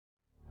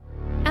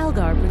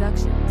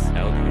Productions.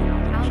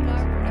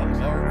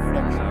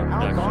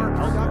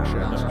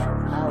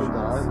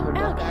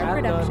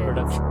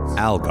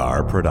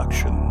 Algar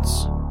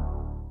Productions.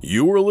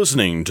 You are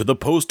listening to the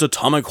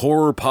Post-Atomic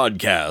Horror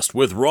Podcast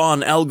with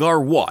Ron Algar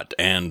Watt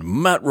and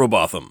Matt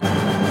Robotham.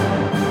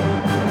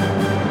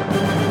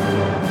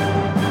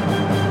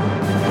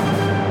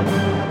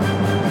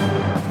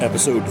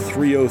 Episode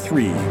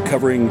 303,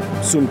 covering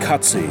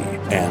Tsunkatse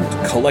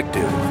and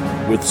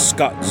Collective with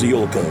Scott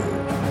Ziolko.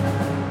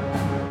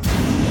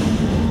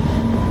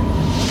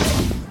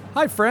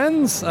 Hi,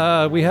 friends.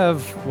 We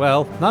have,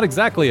 well, not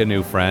exactly a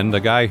new friend,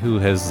 a guy who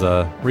has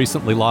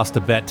recently lost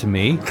a bet to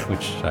me,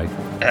 which I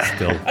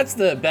still That's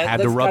the best. had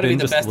That's to rub got to be in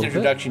the just a best little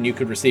introduction you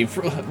could receive.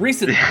 For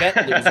recent bet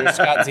loser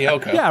Scott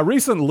Ziolko. Yeah,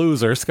 recent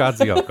loser, Scott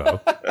Ziolko.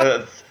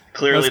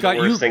 Clearly Scott,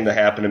 the worst thing that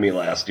happened to me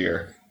last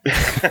year.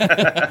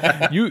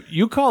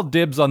 You called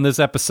dibs on this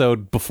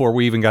episode before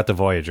we even got to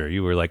Voyager.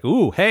 You were like,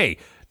 ooh, hey,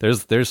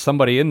 there's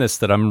somebody in this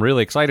that I'm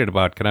really excited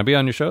about. Can I be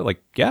on your show?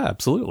 Like, yeah,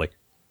 absolutely.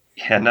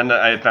 Yeah, and then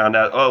I found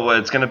out,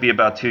 it's going to be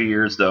about 2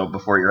 years, though,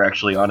 before you're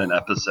actually on an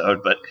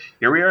episode. But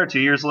here we are 2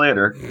 years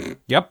later.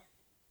 Yep.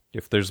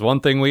 If there's one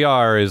thing we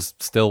are, is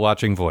still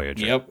watching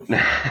Voyager. Yep.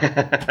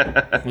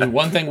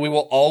 One thing we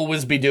will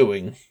always be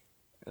doing.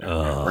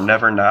 We're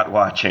never not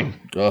watching.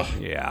 Ugh.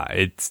 Yeah,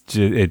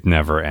 it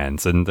never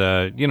ends, and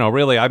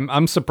really,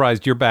 I'm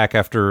surprised you're back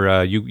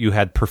after you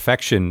had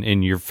perfection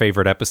in your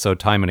favorite episode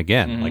time and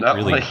again. Like,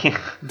 really,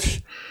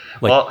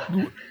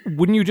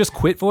 wouldn't you just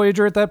quit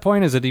Voyager at that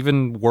point? Is it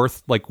even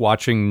worth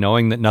watching,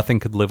 knowing that nothing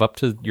could live up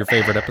to your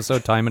favorite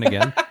episode time and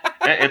again?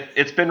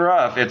 It's been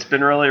rough. It's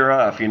been really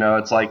rough.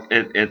 It's like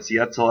it's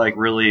yet to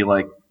really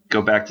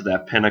go back to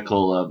that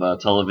pinnacle of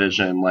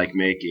television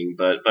making,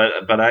 but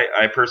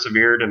I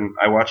persevered and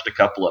I watched a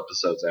couple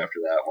episodes after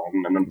that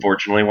one, and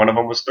unfortunately one of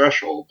them was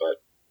Threshold. But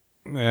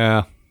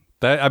yeah,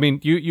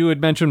 you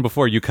had mentioned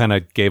before you kind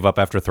of gave up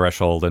after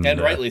Threshold, and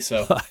rightly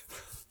so.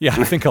 Yeah,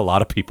 I think a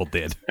lot of people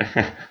did.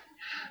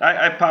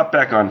 I popped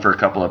back on for a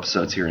couple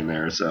episodes here and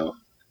there. So,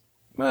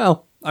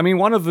 well,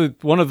 one of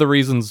the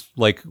reasons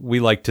we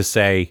like to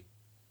say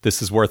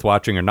this is worth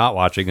watching or not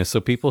watching is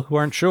so people who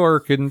aren't sure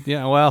can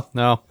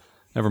no.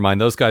 Never mind.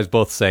 Those guys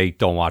both say,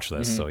 don't watch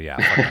this. Mm-hmm. So, yeah.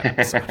 Fuck that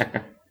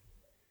episode.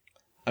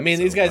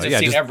 These guys have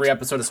seen every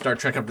episode of Star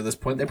Trek up to this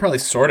point. They probably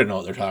sort of know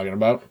what they're talking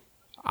about.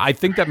 I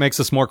think that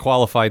makes us more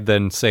qualified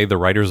than, say, the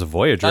writers of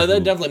Voyager.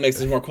 That definitely makes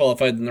us more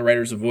qualified than the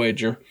writers of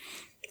Voyager.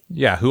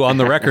 Yeah, who on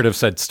the record have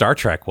said, Star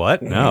Trek,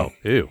 what? No.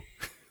 Ew.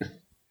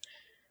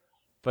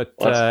 But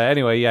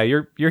anyway, yeah,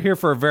 you're here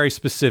for a very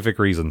specific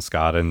reason,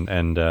 Scott.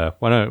 And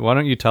why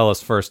don't you tell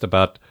us first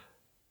about...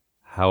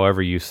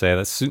 However you say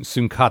that,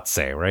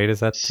 Tsunkatse, right? Is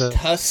that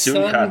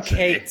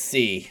Tsunkatse?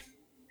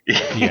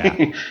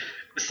 Yeah.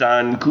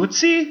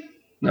 Sankutsi?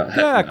 No.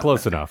 Yeah,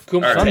 close enough.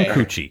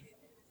 Tsunkuchi.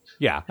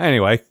 Yeah.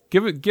 Anyway,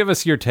 give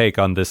us your take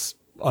on this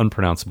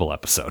unpronounceable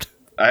episode.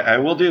 I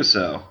will do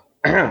so.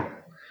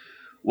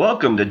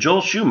 Welcome to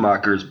Joel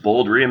Schumacher's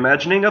bold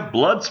reimagining of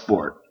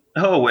Bloodsport.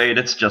 Oh wait,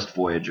 it's just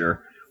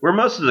Voyager, where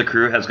most of the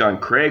crew has gone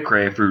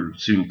cray-cray for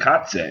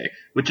Tsunkatse,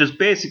 which is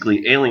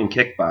basically alien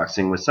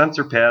kickboxing with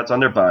sensor pads on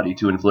their body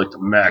to inflict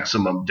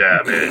maximum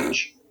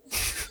damage.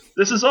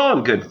 This is all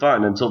in good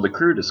fun until the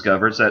crew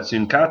discovers that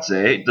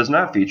Tsunkatse does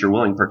not feature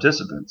willing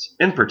participants.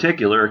 In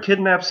particular, a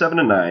kidnapped 7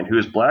 and 9 who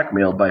is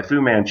blackmailed by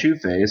Fu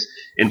Manchu-Face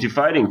into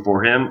fighting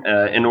for him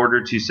in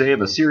order to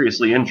save a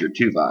seriously injured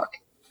Tuvok.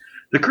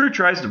 The crew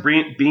tries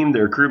to beam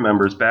their crew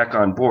members back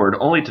on board,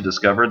 only to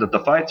discover that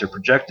the fights are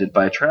projected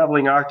by a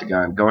traveling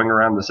octagon going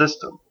around the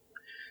system.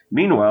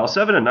 Meanwhile,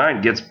 7 and 9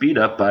 gets beat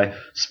up by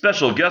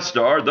special guest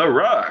star The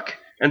Rock,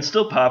 and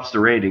still pops the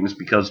ratings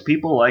because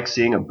people like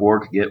seeing a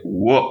Borg get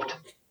whooped.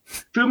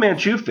 Fu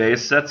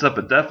Manchu-Face sets up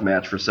a death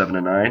match for 7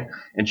 and 9,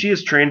 and she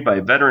is trained by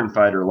veteran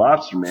fighter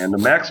Lobster Man to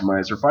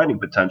maximize her fighting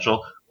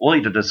potential,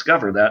 only to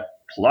discover that,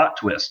 plot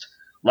twist,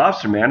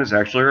 Lobster Man is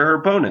actually her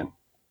opponent.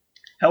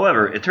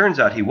 However, it turns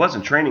out he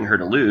wasn't training her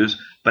to lose,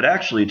 but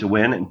actually to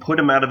win and put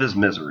him out of his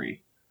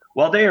misery.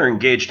 While they are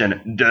engaged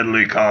in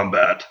deadly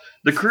combat,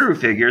 the crew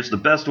figures the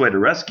best way to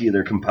rescue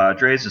their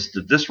compadres is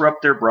to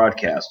disrupt their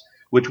broadcast,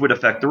 which would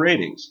affect the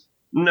ratings.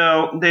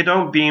 No, they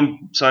don't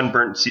beam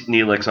sunburnt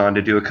Neelix on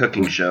to do a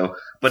cooking show,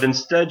 but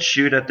instead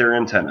shoot at their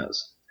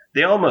antennas.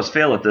 They almost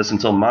fail at this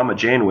until Mama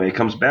Janeway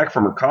comes back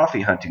from her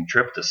coffee hunting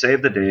trip to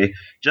save the day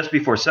just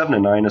before 7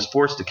 and 9 is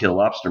forced to kill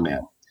Lobster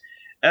Man.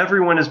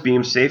 Everyone is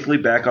beamed safely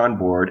back on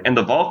board, and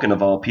the Vulcan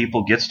of all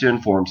people gets to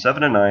inform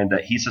 7 and 9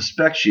 that he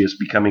suspects she is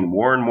becoming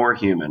more and more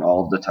human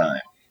all of the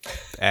time.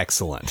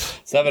 Excellent.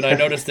 7, I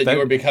noticed that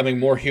you are becoming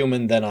more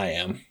human than I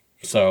am.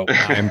 So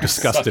I am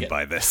disgusted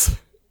by this.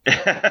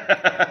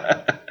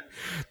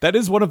 That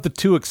is one of the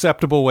two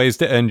acceptable ways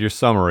to end your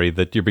summary,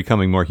 that you're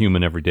becoming more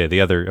human every day. The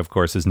other, of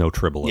course, is no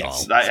tribble at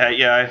all.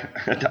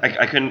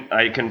 I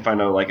couldn't find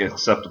a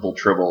acceptable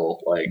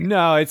tribble.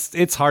 No,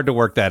 it's hard to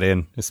work that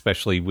in,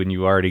 especially when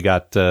you already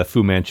got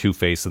Fu Manchu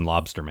Face and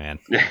Lobster Man.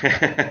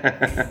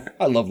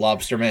 I love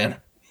Lobster Man.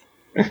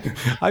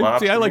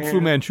 I like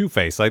Fu Manchu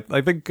face. I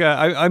think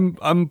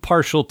I'm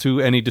partial to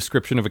any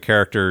description of a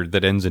character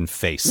that ends in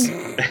face.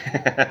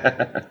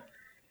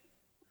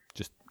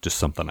 just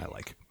something I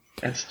like.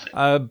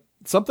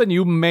 Something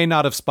you may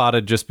not have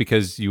spotted just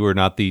because you were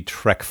not the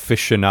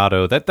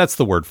Trek-fictionado. That's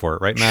the word for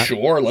it, right, Matt?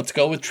 Sure, let's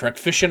go with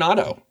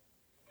Trek-fictionado.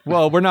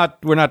 Well, we're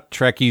not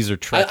Trekkies or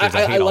Trekkers.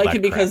 I like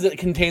it because it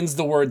contains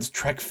the words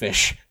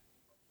Trekfish.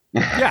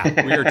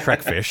 Yeah, we are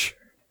Trekfish.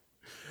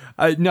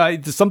 No,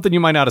 it's something you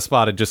might not have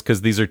spotted just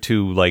because these are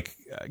two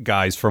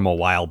guys from a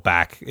while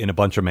back in a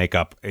bunch of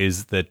makeup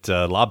is that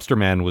Lobster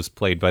Man was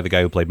played by the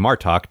guy who played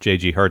Martok,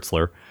 J.G.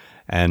 Hertzler,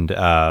 and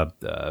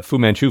Fu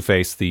Manchu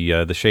Face,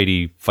 the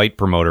shady fight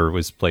promoter,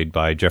 was played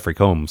by Jeffrey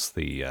Combs,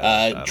 the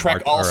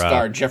Trek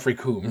All-Star Jeffrey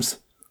Combs.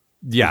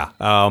 Yeah,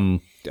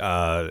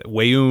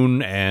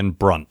 Wayoon and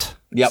Brunt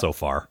so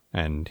far,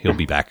 and he'll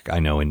be back, I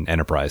know, in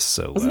Enterprise.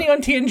 So wasn't he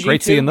on TNG?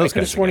 Great too? seeing those I could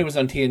have guys. Sworn he was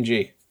on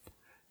TNG.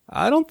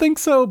 I don't think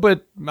so,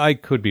 but I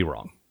could be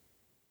wrong.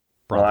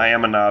 Well, I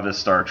am a novice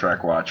Star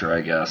Trek watcher,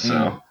 I guess.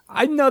 So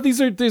I know these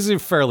are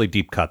fairly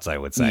deep cuts, I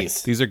would say.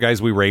 Yes. These are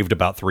guys we raved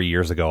about 3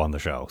 years ago on the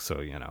show,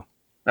 so you know.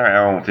 All right,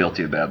 I won't feel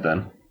too bad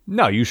then.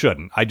 No, you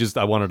shouldn't. I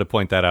wanted to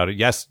point that out.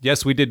 Yes,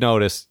 we did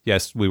notice.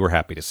 Yes, we were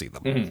happy to see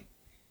them. Mm-hmm.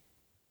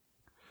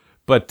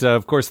 But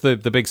of course, the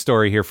big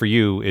story here for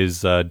you is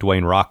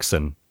Dwayne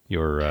Roxon,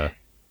 your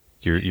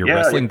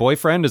wrestling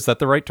boyfriend. Is that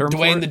the right term?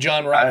 Dwayne for the it?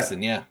 John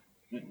Roxon, yeah.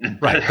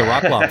 Right, the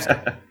Rock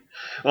Lobster.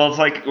 Well, it's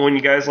like when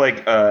you guys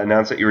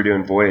announced that you were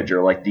doing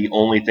Voyager. Like the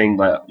only thing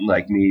that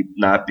me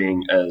not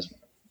being as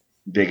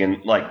big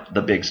in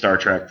the big Star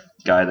Trek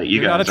guy that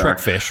You're guys not a are. Trek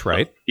fish,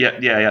 right?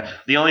 Yeah.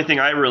 The only thing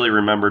I really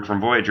remembered from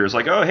Voyager is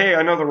oh, hey,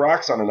 I know The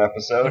Rock's on an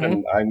episode,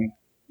 and I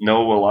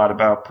know a lot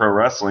about pro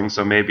wrestling,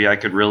 so maybe I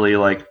could really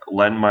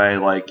lend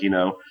my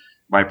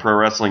my pro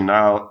wrestling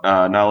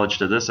knowledge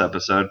to this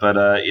episode. But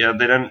they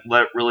didn't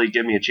really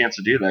give me a chance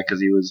to do that because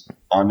he was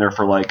on there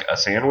for a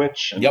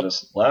sandwich and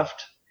just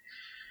left.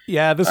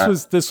 Yeah,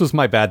 this was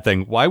my bad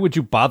thing. Why would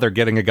you bother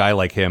getting a guy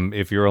like him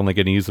if you're only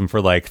going to use him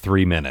for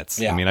 3 minutes?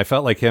 Yeah. I mean, I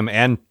felt like him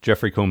and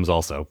Jeffrey Combs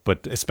also,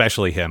 but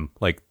especially him.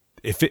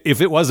 If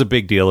it was a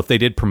big deal, if they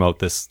did promote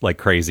this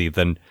crazy,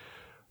 then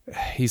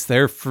he's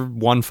there for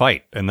one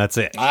fight and that's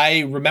it.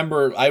 I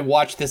remember I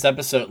watched this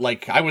episode.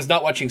 I was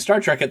not watching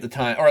Star Trek at the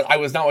time, or I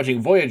was not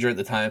watching Voyager at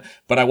the time,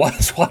 but I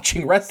was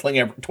watching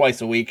wrestling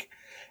twice a week,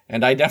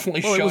 and I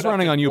definitely showed it was up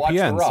running to on watch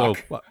UPN, The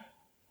Rock. so.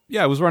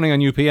 Yeah, it was running on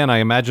UPN. I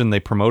imagine they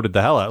promoted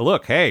the hell out.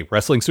 Look, hey,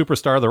 wrestling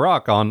superstar The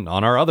Rock on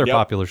our other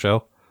popular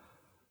show.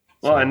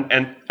 Well,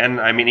 and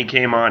I mean, he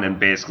came on and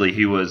basically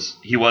he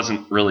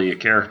wasn't really a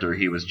character.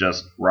 He was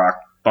just Rock,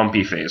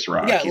 bumpy face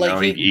Rock.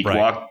 Yeah, he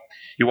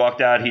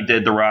walked out. He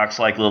did The Rock's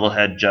little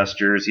head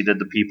gestures. He did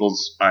the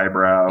people's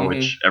eyebrow,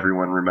 which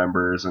everyone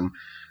remembers. And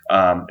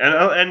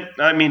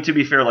I mean, to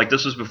be fair,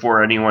 this was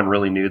before anyone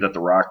really knew that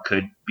The Rock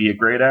could be a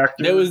great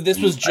actor. This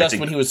was just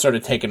when he was sort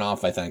of taken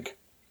off, I think.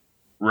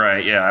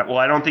 Right, yeah. Well,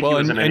 I don't think he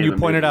was in any of the and you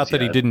pointed out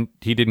that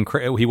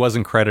yet. he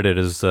wasn't credited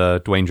as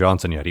Dwayne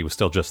Johnson yet. He was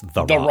still just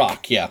The Rock. The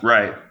Rock, yeah.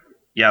 Right.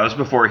 Yeah, it was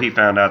before he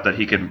found out that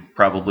he could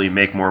probably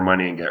make more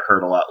money and get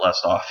hurt a lot less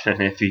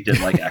often if he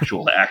did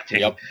actual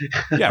acting. Yep.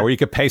 Yeah, where you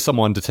could pay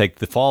someone to take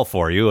the fall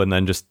for you and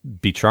then just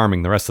be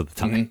charming the rest of the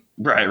time.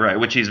 Right,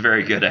 which he's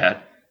very good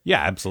at.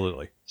 Yeah,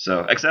 absolutely.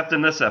 So, except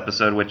in this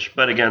episode,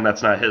 but again,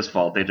 that's not his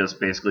fault. They just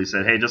basically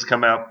said, hey, just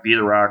come out, be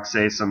The Rock,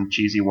 say some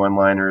cheesy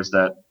one-liners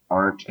that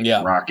aren't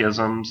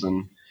rockisms,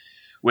 and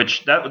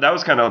which that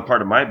was kind of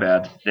part of my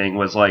bad thing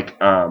was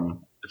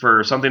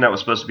for something that was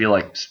supposed to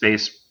be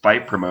space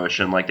fight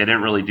promotion, they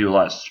didn't really do a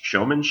lot of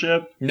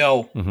showmanship.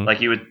 No.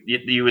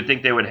 You would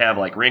think they would have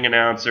ring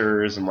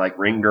announcers and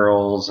ring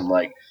girls and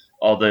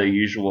all the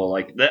usual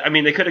I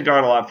mean, they could have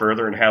gone a lot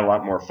further and had a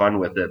lot more fun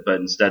with it, but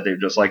instead they're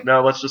just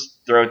no, let's just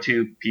throw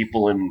two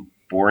people in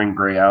boring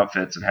gray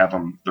outfits and have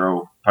them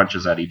throw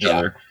punches at each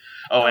other.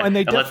 Oh, and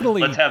they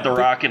definitely let's have The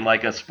Rock in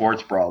a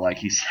sports brawl, like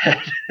he said.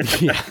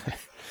 Yeah.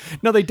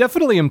 No, they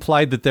definitely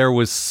implied that there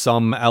was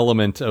some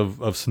element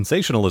of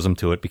sensationalism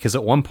to it, because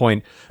at one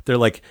point they're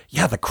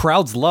the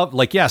crowds love,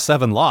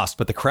 Seven lost,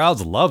 but the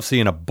crowds love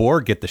seeing a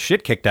Borg get the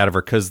shit kicked out of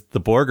her because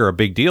the Borg are a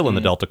big deal in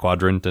the Delta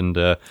Quadrant,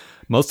 and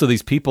most of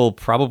these people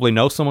probably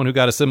know someone who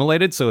got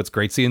assimilated, so it's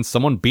great seeing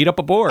someone beat up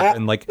a Borg.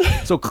 And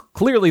so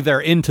clearly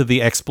they're into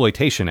the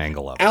exploitation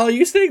angle of it. Al, are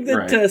you saying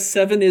that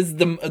Seven is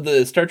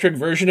the Star Trek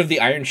version of the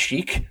Iron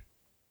Sheik?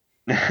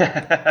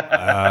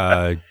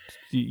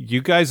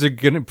 You guys are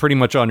getting pretty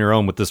much on your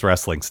own with this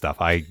wrestling stuff.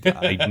 I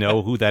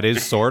know who that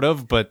is, sort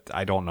of, but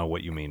I don't know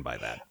what you mean by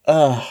that.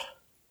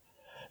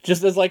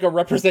 Just as a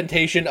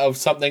representation of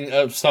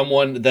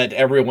someone that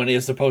everyone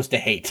is supposed to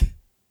hate.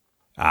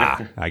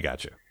 I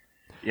got you.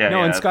 Yeah.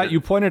 No, and Scott,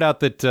 you pointed out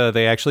that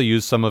they actually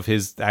used some of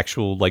his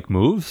actual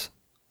moves.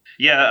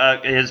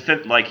 Yeah, his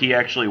he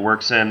actually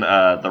works in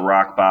the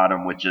Rock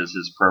Bottom, which is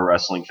his pro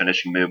wrestling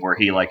finishing move, where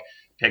he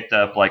picked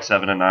up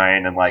 7 to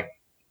 9 and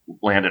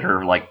landed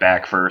her like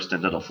back first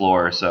into the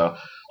floor. So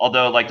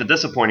although like the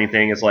disappointing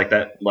thing is like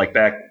that, like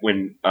back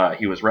when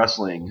he was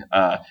wrestling,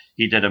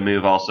 he did a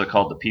move also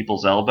called the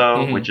People's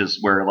Elbow, which is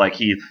where like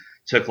he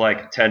took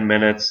like 10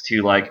 minutes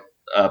to like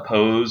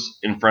pose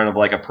in front of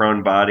like a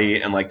prone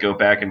body and like go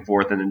back and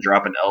forth and then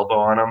drop an elbow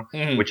on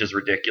him, which is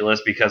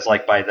ridiculous because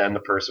like by then the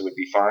person would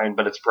be fine,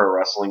 but it's pro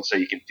wrestling, so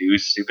you can do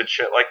stupid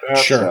shit like that.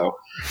 Sure. So.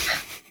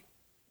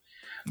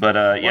 But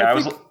I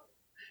was.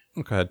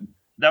 Okay.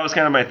 That was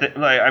kind of my thing.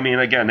 Like, I mean,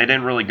 again, they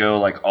didn't really go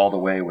like all the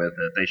way with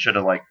it. They should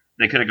have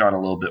they could have gone a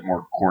little bit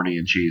more corny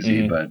and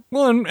cheesy. But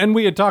well, and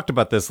we had talked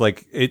about this.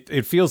 Like,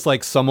 it feels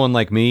like someone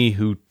like me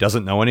who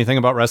doesn't know anything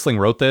about wrestling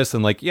wrote this,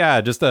 and like,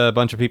 yeah, just a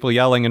bunch of people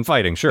yelling and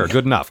fighting. Sure,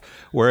 good enough.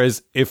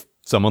 Whereas if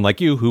someone like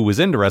you who was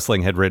into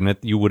wrestling had written it,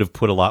 you would have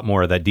put a lot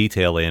more of that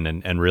detail in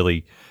and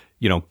really,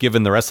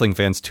 given the wrestling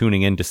fans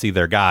tuning in to see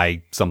their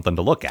guy something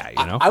to look at,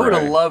 I would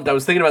have loved, I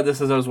was thinking about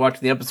this as I was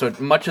watching the episode,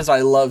 much as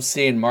I love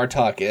seeing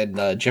Martok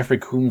and Jeffrey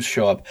Coombs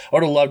show up, I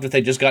would have loved if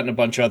they just gotten a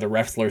bunch of other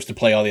wrestlers to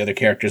play all the other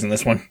characters in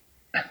this one.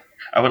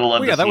 I would have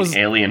loved to see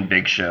Alien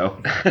Big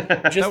Show.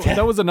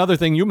 that was another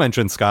thing you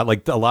mentioned, Scott.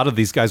 Like, a lot of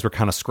these guys were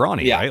kind of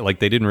scrawny, right? Like,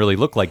 they didn't really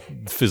look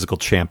like physical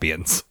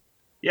champions.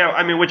 Yeah,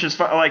 I mean, which is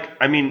fun. Like,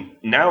 I mean,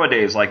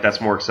 nowadays, like,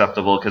 that's more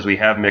acceptable because we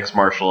have mixed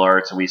martial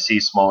arts and we see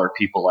smaller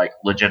people, like,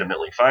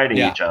 legitimately fighting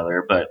each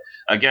other. But,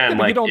 again,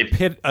 like... You don't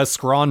pit a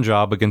scrawn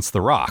job against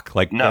The Rock.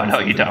 Like, no,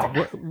 you don't.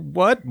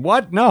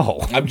 What?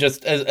 No. I'm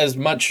just, as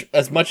much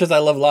as I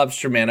love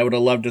Lobster Man, I would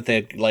have loved if they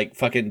had, like,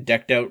 fucking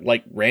decked out,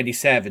 like, Randy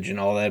Savage and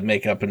all that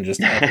makeup and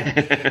just,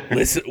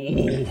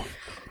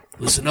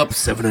 listen up,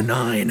 7 and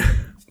 9.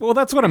 Well,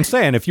 that's what I'm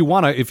saying. If you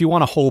want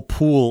a whole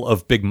pool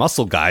of big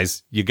muscle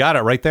guys, you got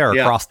it right there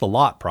across the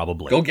lot,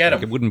 probably. Go get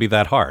them. It wouldn't be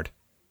that hard.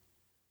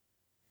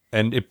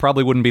 And it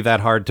probably wouldn't be that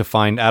hard to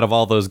find, out of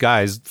all those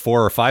guys,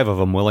 4 or 5 of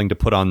them willing to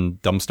put on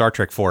dumb Star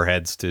Trek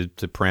foreheads to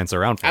prance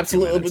around for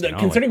absolutely. a few minutes,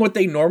 considering what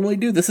they normally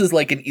do, this is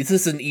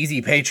an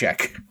easy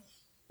paycheck.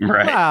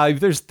 Right.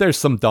 There's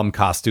some dumb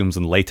costumes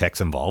and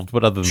latex involved,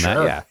 but other than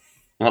that, yeah.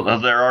 Well,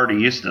 they're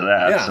already used to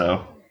that,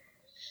 so...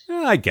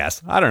 I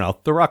guess. I don't know.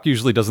 The Rock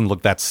usually doesn't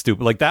look that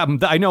stupid. Like that.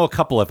 I know a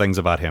couple of things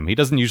about him. He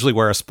doesn't usually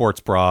wear a sports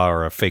bra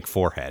or a fake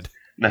forehead.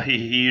 No, he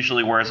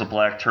usually wears a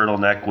black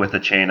turtleneck with a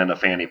chain and a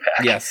fanny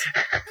pack. Yes.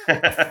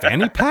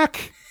 Fanny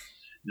pack?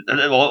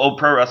 Well,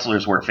 pro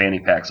wrestlers wear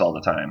fanny packs all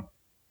the time.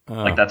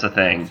 Like, that's a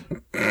thing.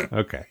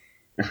 Okay.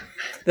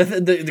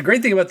 The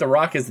great thing about The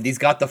Rock is that he's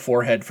got the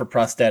forehead for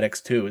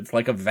prosthetics, too. It's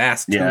like a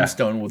vast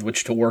tombstone with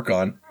which to work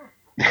on.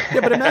 Yeah,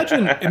 but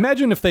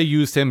imagine if they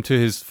used him to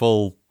his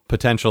full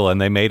potential and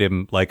they made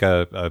him like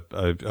a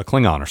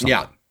Klingon or something.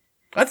 Yeah.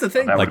 That's the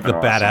thing. Like the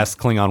badass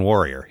Klingon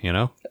warrior,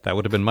 That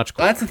would have been much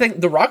cooler. That's the thing.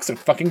 The Rock's a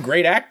fucking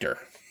great actor.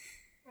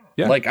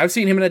 Yeah. Like, I've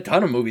seen him in a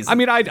ton of movies. I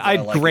mean, I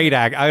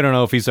don't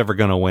know if he's ever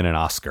going to win an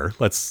Oscar.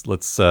 Let's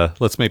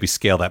maybe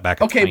scale that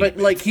back. Okay, but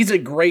like, he's a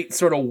great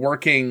sort of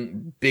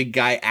working big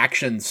guy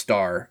action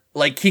star.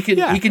 Like, he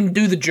can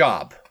do the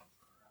job.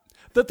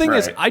 The thing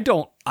is,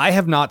 I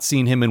have not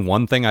seen him in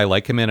one thing I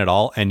like him in at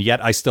all, and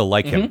yet I still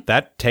like him.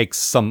 That takes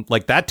some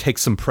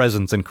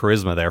presence and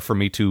charisma there for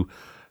me to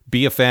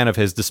be a fan of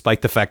his,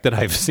 despite the fact that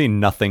I've seen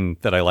nothing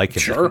that I like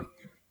him in.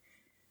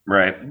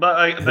 Right.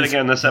 But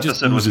again, this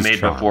episode was made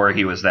before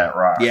he was that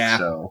Rock. Yeah.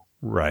 So.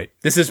 Right.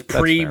 This is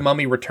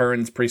pre-Mummy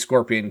Returns,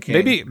 pre-Scorpion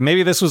King.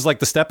 Maybe this was like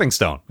the stepping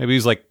stone. Maybe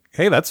he's like,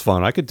 hey, that's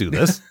fun. I could do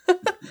this.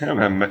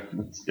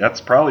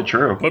 That's probably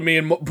true. Put me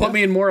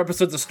in more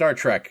episodes of Star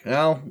Trek.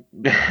 Well,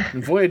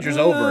 Voyager's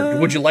over.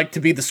 Would you like to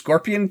be the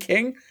Scorpion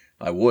King?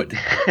 I would.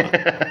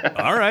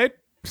 All right.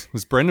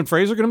 Was Brendan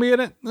Fraser going to be in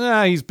it?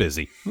 He's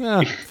busy.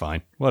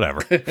 Fine.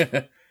 Whatever.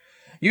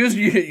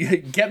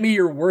 Get me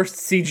your worst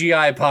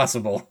CGI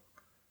possible.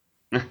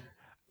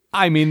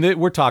 I mean,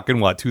 we're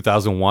talking,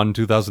 2001,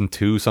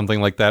 2002,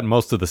 something like that.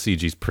 Most of the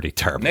CG's pretty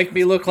terrible. Make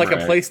me look like a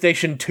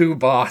PlayStation 2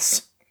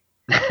 boss.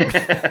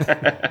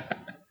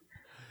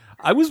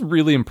 I was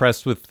really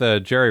impressed with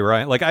Jerry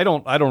Ryan. Like, I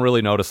don't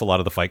really notice a lot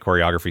of the fight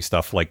choreography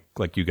stuff like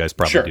you guys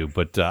probably do.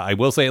 But I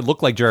will say it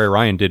looked like Jerry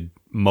Ryan did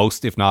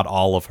most, if not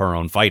all, of her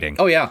own fighting.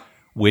 Oh, yeah.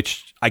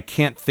 Which I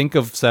can't think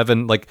of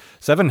Seven. Like,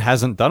 Seven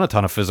hasn't done a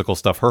ton of physical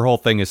stuff. Her whole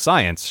thing is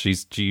science. She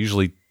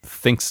usually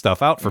thinks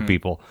stuff out for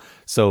people.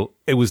 So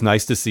it was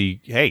nice to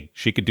see, hey,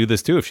 she could do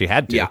this too if she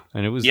had to. Yeah.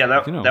 And it was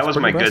that was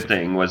my impressive. good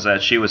thing, was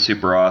that she was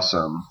super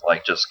awesome,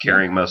 like just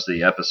carrying most of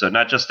the episode,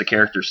 not just the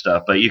character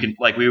stuff, but you can,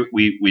 like, we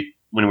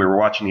when we were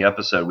watching the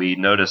episode, we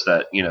noticed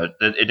that,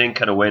 that it didn't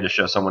cut away to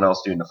show someone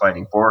else doing the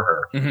fighting for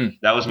her. Mm-hmm.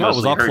 That was mostly it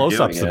was all her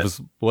close-ups. doing it. It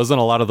wasn't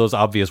a lot of those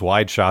obvious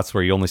wide shots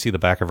where you only see the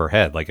back of her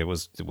head. Like,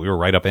 we were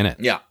right up in it.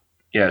 Yeah.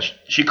 Yeah,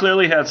 she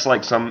clearly had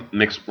like some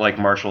mixed like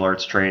martial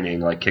arts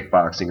training, like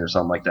kickboxing or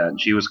something like that, and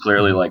she was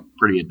clearly like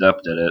pretty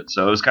adept at it.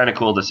 So it was kind of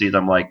cool to see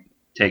them like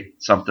take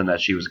something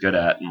that she was good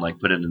at and like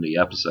put it in the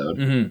episode.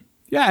 Mm-hmm.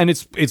 Yeah, and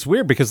it's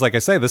weird because, like I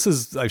say, this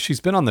is she's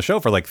been on the show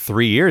for like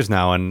 3 years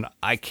now, and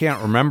I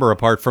can't remember,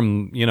 apart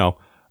from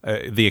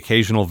the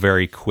occasional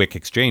very quick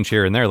exchange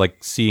here and there,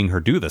 like seeing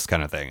her do this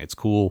kind of thing. It's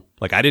cool.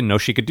 Like, I didn't know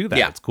she could do that.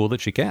 Yeah. It's cool that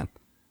she can.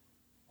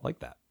 like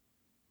that.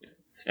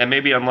 And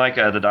maybe unlike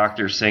the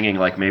Doctor singing,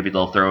 like maybe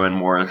they'll throw in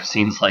more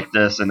scenes like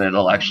this, and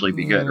it'll actually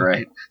be good,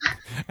 right?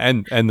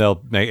 And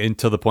they'll make it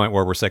to the point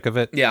where we're sick of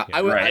it. Yeah,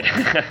 I would. Right.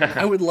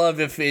 I would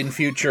love if in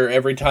future,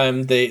 every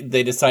time they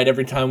decide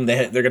every time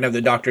they're going to have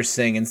the Doctor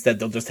sing, instead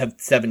they'll just have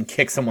Seven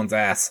kick someone's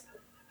ass.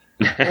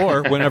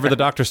 Or whenever the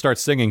Doctor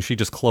starts singing, she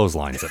just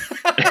clotheslines him.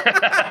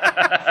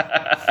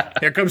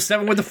 Here comes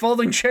Seven with the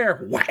folding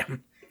chair.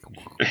 Wham!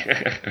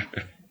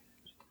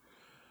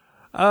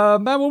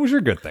 Matt, what was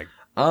your good thing?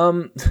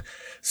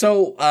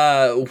 So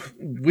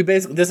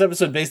this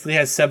episode basically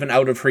has Seven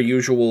out of her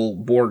usual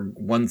Borg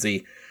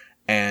onesie,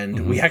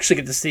 and we actually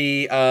get to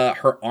see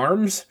her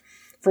arms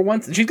for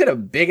once. She's got a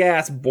big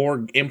ass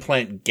Borg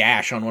implant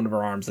gash on one of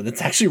her arms, and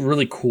it's actually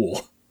really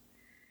cool.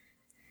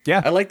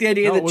 Yeah, I like the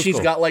idea that she's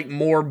cool. got like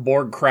more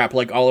Borg crap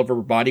like all over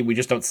her body. We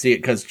just don't see it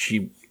because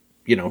she,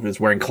 is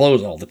wearing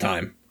clothes all the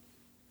time.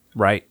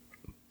 Right.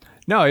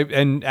 No,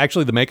 and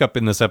actually the makeup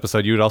in this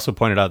episode, you had also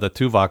pointed out that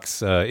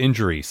Tuvok's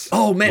injuries.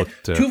 Oh man,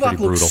 looked, Tuvok pretty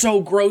looks brutal.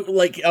 so gross.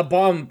 Like a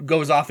bomb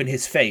goes off in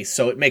his face,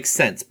 so it makes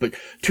sense. But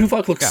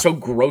Tuvok looks so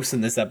gross in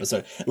this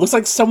episode. It looks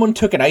like someone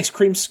took an ice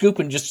cream scoop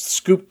and just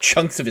scooped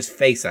chunks of his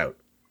face out.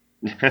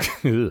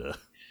 Ugh.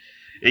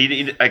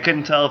 I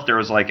couldn't tell if there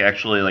was like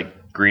actually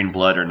like green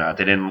blood or not.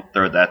 They didn't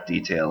throw that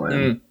detail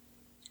in.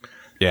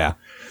 Yeah.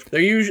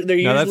 They're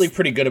usually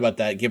pretty good about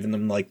that, giving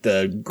them like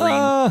the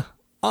green.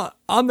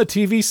 On the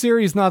TV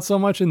series, not so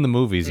much. In the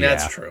movies,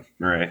 That's true.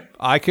 Right.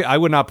 I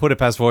would not put it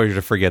past Voyager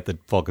to forget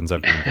that Vulcans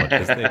have green blood,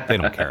 because they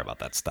don't care about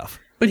that stuff.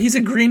 But he's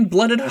a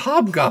green-blooded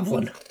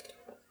hobgoblin.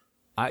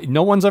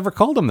 No one's ever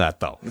called him that,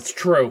 though. It's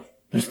true.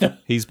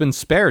 He's been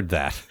spared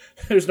that.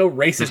 There's no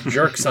racist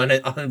jerks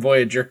on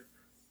Voyager.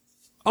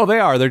 Oh, they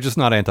are. They're just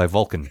not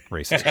anti-Vulcan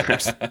racist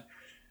jerks.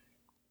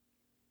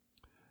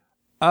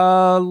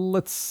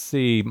 Let's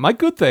see. My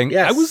good thing.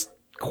 Yes. I was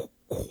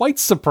quite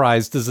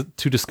surprised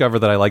to discover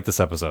that I like this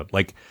episode.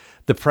 Like,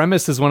 the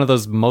premise is one of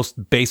those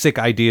most basic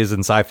ideas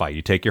in sci-fi.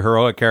 You take your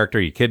heroic character,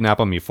 you kidnap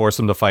them, you force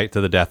them to fight to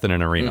the death in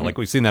an arena. Mm-hmm. Like,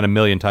 we've seen that a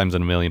million times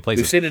in a million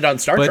places. We've seen it on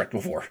Star Trek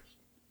before.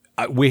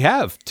 We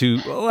have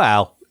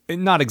well,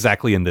 not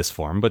exactly in this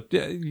form, but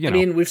I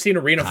mean, we've seen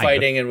arena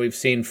fighting and we've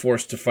seen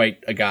forced to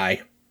fight a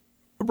guy.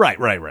 Right.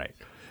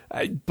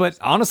 But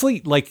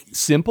honestly, like,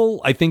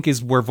 simple, I think,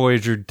 is where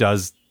Voyager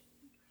does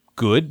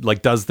good,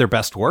 like does their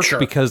best work,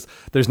 because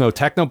there's no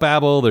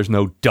technobabble, there's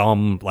no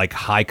dumb, like,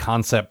 high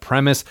concept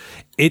premise.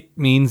 It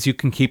means you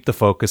can keep the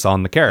focus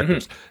on the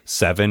characters.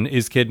 Seven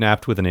is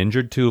kidnapped with an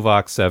injured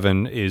Tuvok.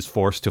 Seven is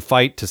forced to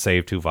fight to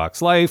save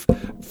Tuvok's life.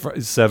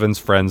 Seven's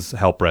friends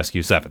help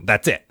rescue Seven.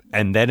 That's it.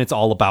 And then it's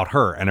all about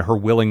her and her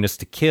willingness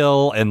to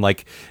kill, and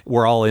like,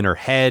 we're all in her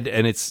head,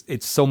 and it's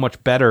so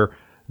much better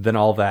than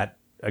all that,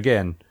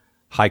 again,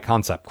 high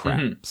concept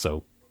crap.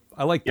 So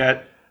I like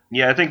that.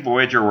 Yeah, I think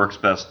Voyager works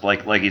best,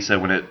 like you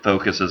said, when it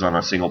focuses on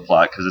a single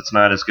plot, because it's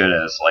not as good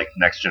as like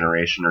Next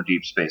Generation or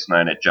Deep Space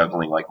Nine at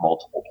juggling like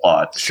multiple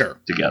plots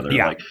together.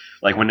 Yeah.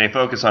 Like when they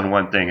focus on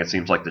one thing, it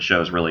seems like the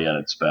show's really at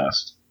its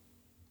best.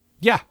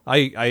 Yeah, I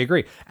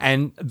agree.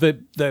 And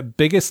the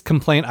biggest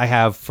complaint I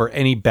have for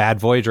any bad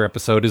Voyager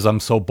episode is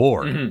I'm so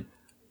bored.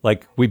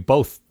 Like, we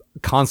both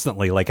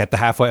constantly, like, at the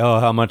halfway,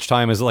 how much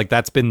time is it? Like,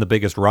 that's been the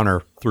biggest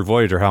runner through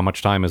Voyager. How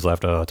much time is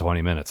left?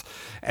 20 minutes.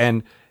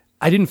 And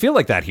I didn't feel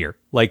like that here.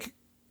 Like,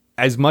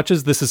 as much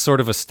as this is sort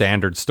of a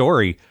standard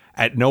story,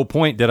 at no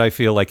point did I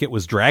feel like it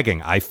was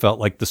dragging. I felt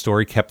like the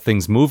story kept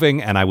things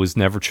moving, and I was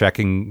never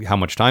checking how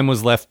much time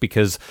was left,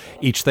 because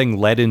each thing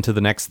led into the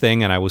next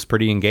thing, and I was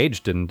pretty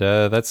engaged. And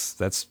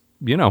that's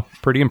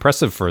pretty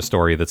impressive for a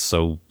story that's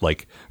so,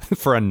 like,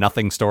 for a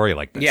nothing story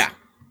like this. Yeah.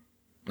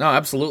 No,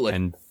 absolutely.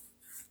 And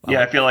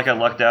I feel like I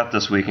lucked out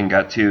this week and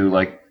got two,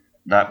 like,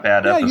 not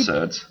bad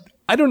episodes.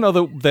 I don't know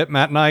that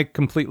Matt and I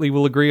completely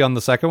will agree on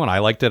the second one. I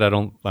liked it. I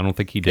don't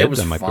think he did. It was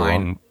I might fine.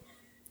 be wrong.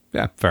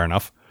 Yeah, fair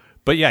enough.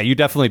 But yeah, you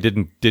definitely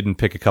didn't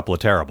pick a couple of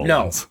terrible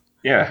ones.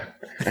 Yeah.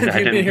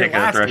 I didn't pick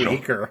a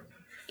threshold.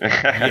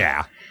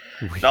 Yeah.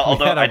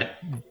 Although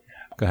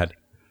Go ahead.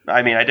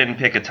 I mean, I didn't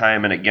pick a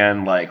time and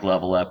again, like,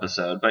 level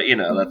episode, but,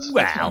 that's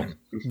fine.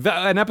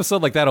 An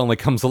episode like that only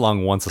comes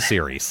along once a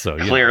series, so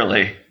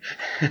Clearly.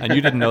 And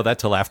you didn't know that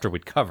till after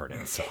we'd covered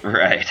it. So.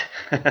 Right.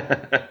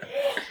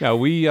 Yeah,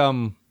 we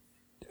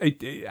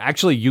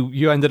actually,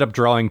 you ended up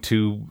drawing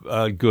two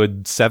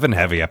good 7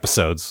 heavy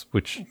episodes,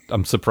 which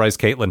I'm surprised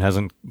Caitlin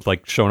hasn't,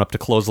 like, shown up to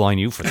clothesline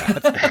you for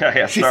that.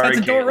 Yeah, She's sorry, at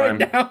the door Caitlin.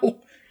 right now.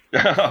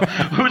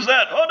 Who's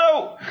that? Oh,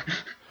 no!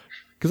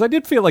 Because I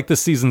did feel like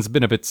this season's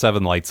been a bit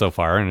 7 light so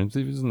far, and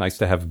it was nice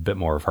to have a bit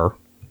more of her.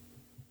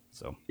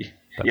 So,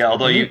 yeah,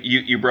 although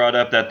you brought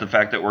up that the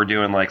fact that we're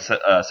doing like 7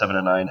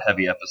 to 9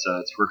 heavy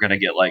episodes, we're going to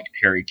get like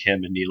Harry,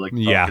 Kim, and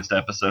Neelix focused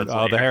episodes.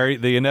 Oh, later.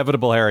 the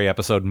inevitable Harry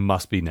episode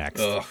must be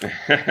next.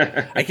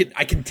 I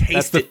can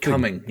taste it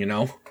coming,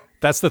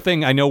 That's the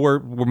thing. I know we're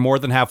more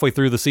than halfway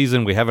through the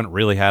season. We haven't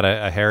really had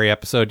a Harry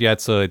episode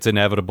yet, so it's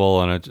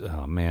inevitable. And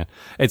oh man,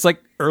 it's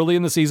like early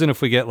in the season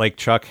if we get like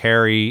Chuck,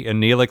 Harry,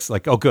 and Neelix,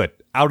 like, oh good,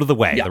 out of the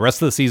way. Yeah. The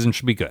rest of the season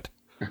should be good.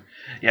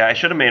 Yeah, I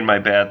should have made my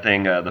bad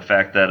thing the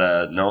fact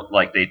that no,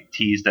 like they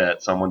teased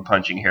at someone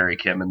punching Harry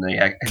Kim and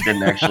they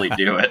didn't actually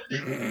do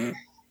it.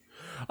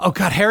 Oh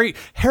God,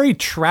 Harry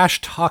trash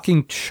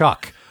talking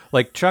Chuck,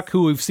 like Chuck,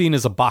 who we've seen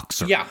as a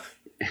boxer. Yeah.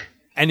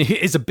 And he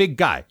is a big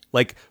guy.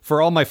 Like,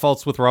 for all my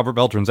faults with Robert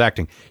Beltran's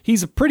acting,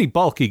 he's a pretty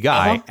bulky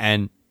guy,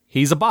 and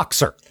he's a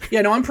boxer.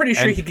 Yeah, no, I'm pretty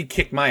sure he could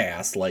kick my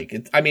ass. Like,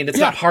 it's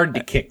not hard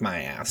to kick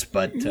my ass,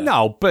 but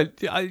no,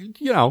 but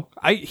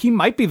he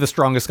might be the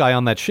strongest guy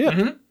on that ship.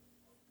 Mm-hmm.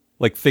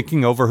 Like,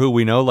 thinking over who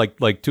we know, like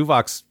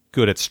Tuvok's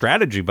good at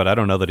strategy, but I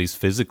don't know that he's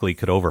physically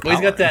could overpower.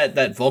 Well, he's got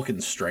that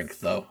Vulcan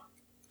strength, though.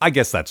 I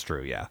guess that's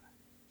true, yeah.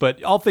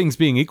 But all things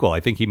being equal, I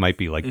think he might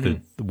be like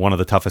one of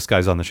the toughest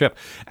guys on the ship.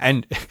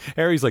 And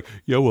Harry's like,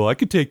 yeah, well, I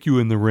could take you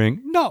in the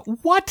ring. No,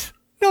 what?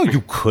 No,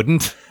 you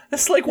couldn't.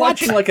 That's like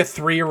watching like a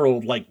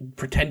 3-year-old like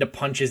pretend to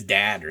punch his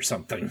dad or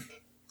something.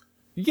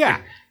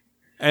 Yeah.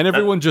 And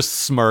everyone just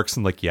smirks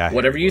and like, yeah.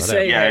 Whatever you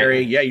say, Harry.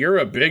 Yeah, you're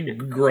a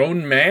big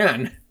grown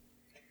man.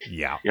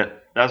 Yeah. Yeah,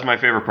 that was my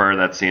favorite part of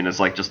that scene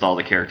is like just all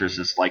the characters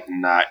just like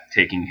not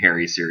taking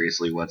Harry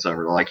seriously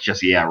whatsoever. Like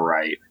just, yeah,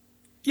 right.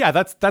 Yeah,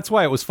 that's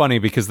why it was funny,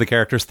 because the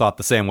characters thought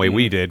the same way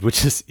we did,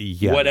 which is,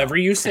 yeah. Whatever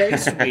you say,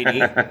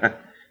 sweetie.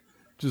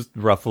 Just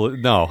ruffle it.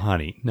 No,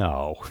 honey,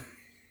 no.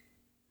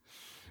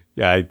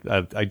 Yeah,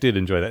 I did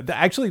enjoy that.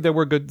 Actually, there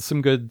were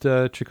some good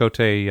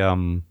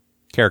Chakotay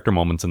character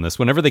moments in this.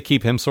 Whenever they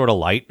keep him sort of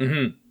light,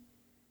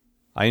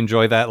 I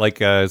enjoy that. Like,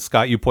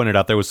 Scott, you pointed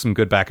out there was some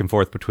good back and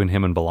forth between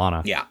him and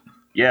B'Elanna. Yeah.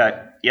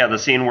 Yeah, the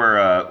scene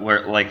where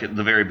like at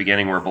the very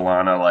beginning where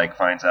B'Elanna like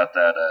finds out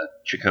that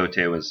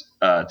Chakotay was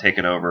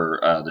taking over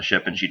the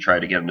ship and she tried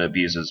to get him to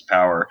abuse his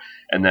power,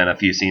 and then a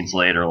few scenes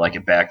later like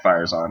it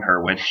backfires on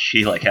her when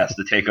she like has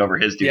to take over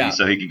his duty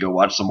so he can go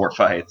watch some more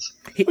fights.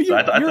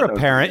 You're a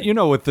parent, you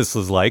know what this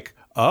is like.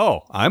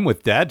 Oh, I'm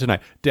with Dad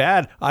tonight.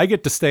 Dad, I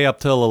get to stay up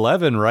till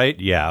 11, right?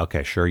 Yeah,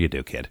 okay, sure you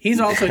do, kid. He's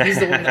the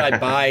one that I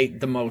buy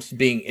the most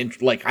being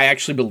like I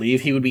actually believe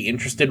he would be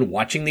interested in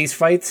watching these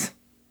fights.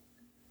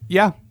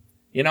 Yeah.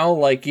 You know,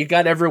 like, you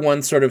got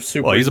everyone sort of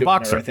super he's a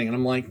boxer. and everything, and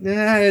I'm like,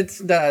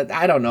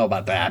 I don't know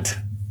about that.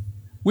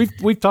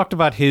 We've talked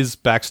about his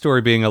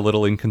backstory being a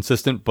little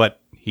inconsistent, but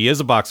he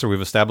is a boxer.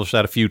 We've established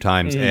that a few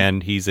times,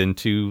 and he's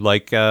into,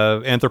 like,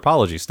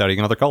 anthropology,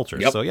 studying other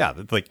cultures. Yep. So, yeah,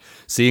 like,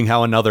 seeing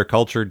how another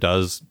culture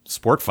does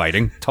sport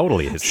fighting,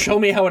 totally is. Show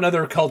me how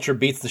another culture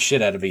beats the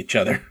shit out of each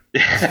other.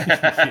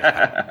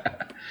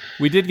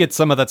 We did get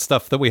some of that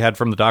stuff that we had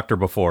from the Doctor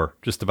before,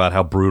 just about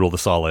how brutal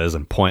this all is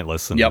and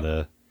pointless,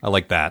 and I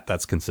like that.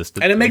 That's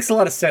consistent. And it makes a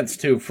lot of sense,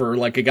 too, for,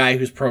 like, a guy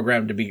who's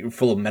programmed to be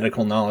full of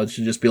medical knowledge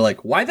to just be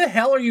like, why the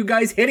hell are you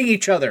guys hitting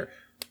each other?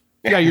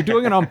 Yeah, you're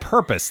doing it on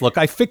purpose. Look,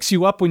 I fix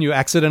you up when you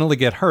accidentally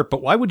get hurt,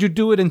 but why would you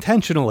do it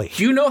intentionally?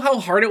 Do you know how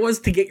hard it was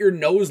to get your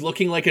nose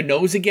looking like a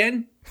nose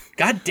again?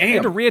 God damn.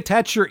 And to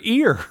reattach your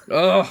ear.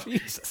 Oh,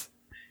 Jesus.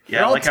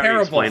 Yeah, I like how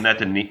you explained that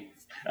to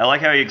I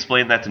like how you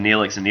explained that to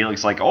Neelix, and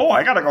Neelix's like, oh,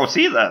 I gotta go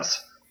see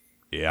this.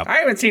 Yeah. I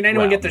haven't seen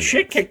anyone get the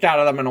shit kicked out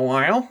of them in a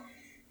while.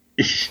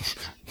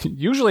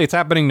 Usually it's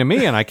happening to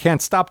me, and I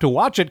can't stop to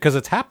watch it because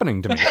it's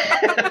happening to me.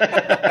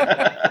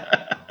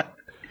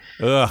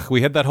 Ugh,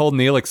 we had that whole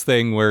Neelix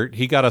thing where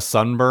he got a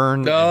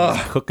sunburn and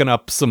was cooking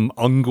up some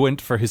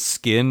unguent for his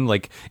skin,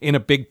 like in a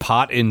big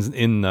pot in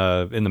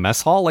the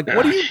mess hall. Like,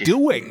 what are you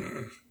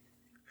doing?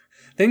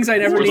 Things I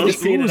never need to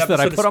see in an episode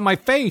that I put on my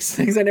face.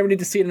 Things I never need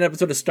to see in an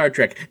episode of Star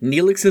Trek.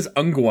 Neelix's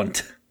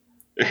unguent.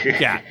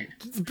 Yeah,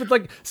 but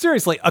like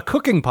seriously, a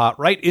cooking pot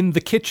right in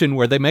the kitchen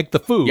where they make the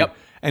food. Yep.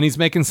 And he's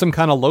making some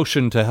kind of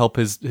lotion to help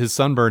his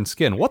sunburned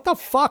skin. What the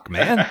fuck,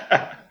 man?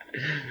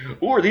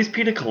 Ooh, are these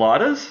pina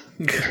coladas?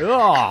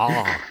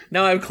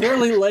 Now, I've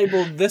clearly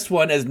labeled this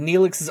one as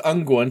Neelix's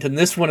unguent, and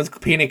this one is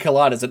pina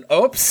coladas. And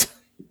oops.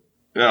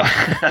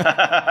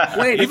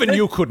 Wait, even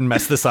you couldn't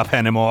mess this up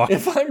anymore.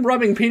 If I'm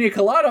rubbing pina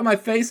colada on my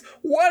face,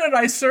 what did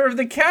I serve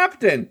the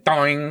captain?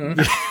 Doing.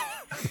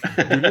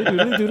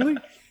 Doodly.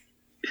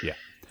 Yeah.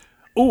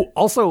 Oh,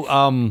 also,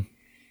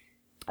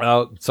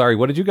 sorry,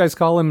 what did you guys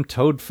call him?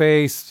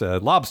 Toadface?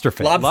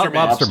 Lobsterface.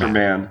 Lobster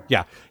Man.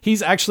 Yeah.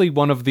 He's actually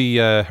one of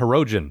the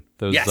Herodian,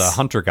 those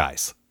hunter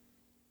guys,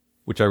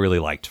 which I really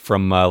liked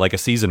from like a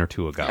season or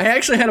two ago. I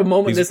actually had a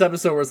moment in this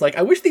episode where it's like,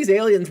 I wish these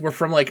aliens were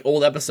from like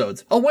old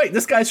episodes. Oh, wait,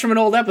 this guy's from an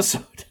old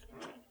episode.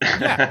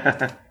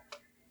 Yeah.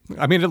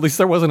 I mean, at least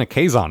there wasn't a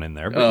Kazon in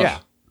there, but yeah.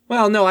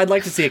 Well, no, I'd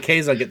like to see a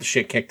Kazon get the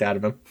shit kicked out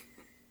of him.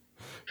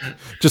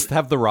 Just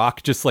have the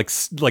Rock just like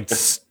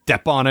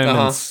step on him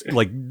and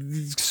like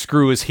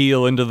screw his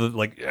heel into the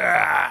like.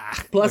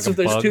 Plus, like if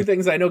there's two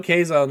things I know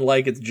Kazon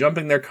like, it's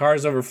jumping their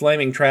cars over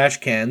flaming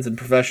trash cans and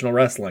professional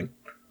wrestling.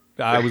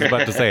 I was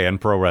about to say, and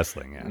pro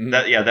wrestling.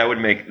 Yeah,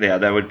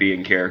 that would be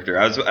in character.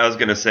 I was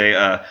gonna say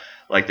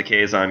like the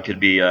Kazon could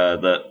be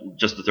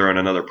just to throw in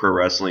another pro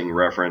wrestling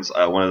reference.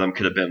 One of them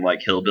could have been like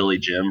Hillbilly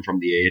Jim from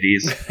the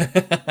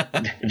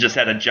 80s. Just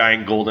had a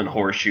giant golden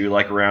horseshoe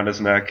like around his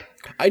neck.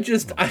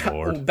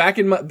 Back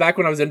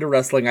when I was into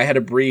wrestling, I had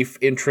a brief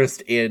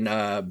interest in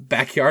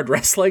backyard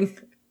wrestling.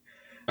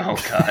 Oh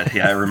God,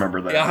 yeah, I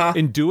remember that.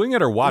 In doing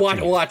it or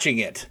watching it? Watching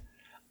it.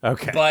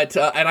 Okay. But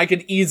and I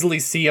could easily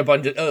see a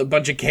bunch of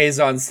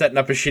Kazons setting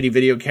up a shitty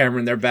video camera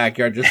in their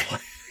backyard, just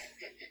like,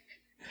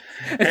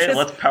 hey,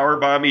 let's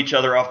powerbomb each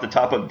other off the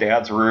top of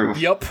Dad's roof.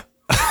 Yep.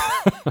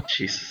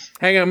 Jesus.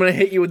 Hang on, I'm gonna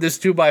hit you with this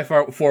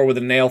 2x4 with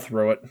a nail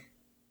through it.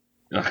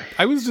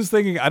 I was just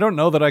thinking, I don't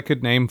know that I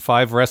could name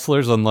 5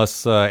 wrestlers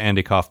unless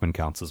Andy Kaufman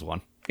counts as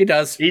one. He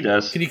does. He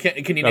does. Can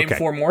you name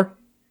 4 more?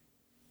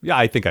 Yeah,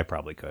 I think I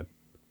probably could.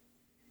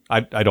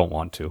 I don't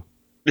want to.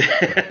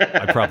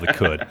 I probably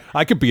could.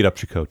 I could beat up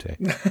Chakotay.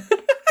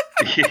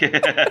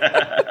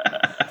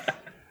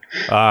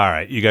 All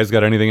right, you guys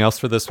got anything else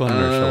for this one,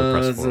 or shall we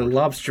press forward?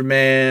 Lobster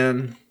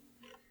Man,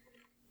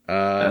 Fu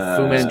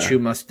Manchu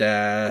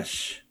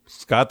mustache.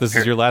 Scott, this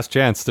is your last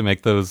chance to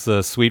make those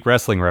sweet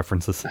wrestling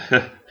references.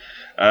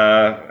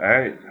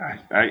 I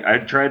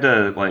tried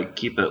to like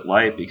keep it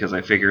light because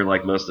I figure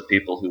like most of the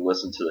people who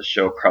listen to the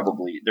show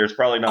there's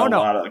probably not a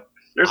lot of.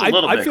 There's a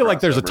little bit. I feel like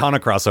there's a ton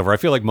of crossover. I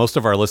feel like most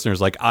of our listeners,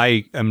 like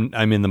I'm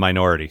in the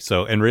minority.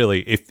 So, and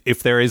really,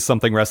 if there is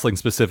something wrestling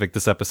specific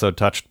this episode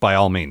touched, by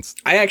all means.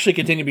 I actually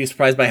continue to be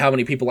surprised by how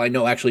many people I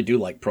know actually do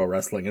like pro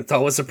wrestling. It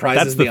always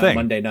surprises me on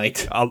Monday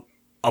night.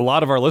 A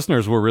lot of our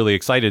listeners were really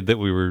excited that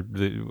we were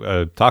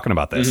talking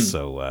about this.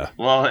 Mm-hmm.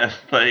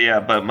 So,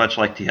 but much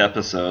like the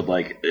episode,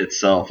 like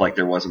itself, like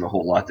there wasn't a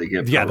whole lot to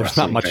give. Yeah, there's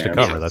not much to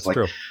cover. That's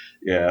true.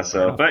 Yeah.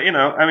 So, but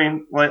I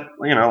mean,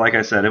 like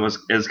I said,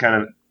 it's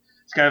kind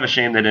of a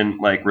shame they didn't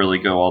like really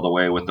go all the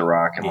way with The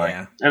Rock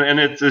and and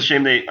it's a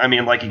shame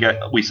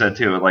we said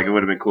too, like it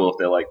would have been cool if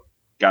they like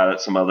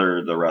got some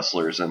the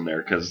wrestlers in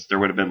there, because there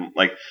would have been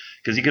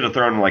because you could have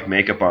thrown like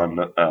makeup on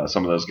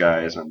some of those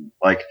guys, and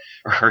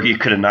or you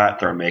could have not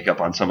thrown makeup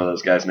on some of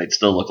those guys and they'd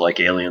still look like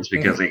aliens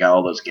because they got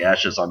all those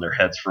gashes on their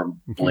heads from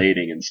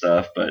blading and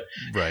stuff. But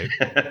right.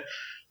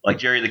 Like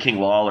Jerry the King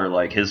Lawler,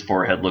 like his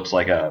forehead looks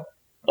like a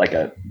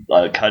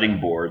cutting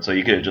board, so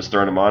you could have just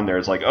thrown him on there.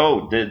 It's like,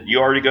 oh, did you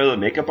already go to the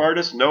makeup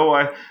artist?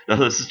 No,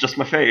 this is just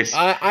my face.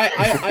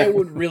 I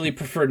would really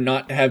prefer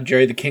not to have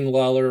Jerry the King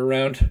Lawler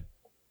around,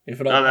 if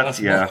at all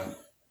possible.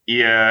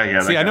 Yeah.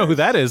 See, I know who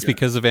that is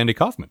because of Andy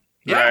Kaufman.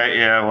 Yeah. Right,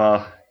 yeah,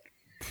 well.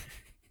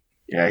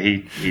 Yeah,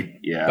 he.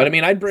 But I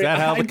mean, I'd bring. Is that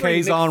how the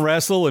Kazon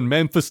wrestle in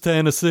Memphis,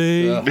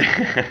 Tennessee?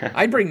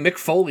 I'd bring Mick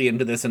Foley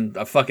into this in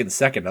a fucking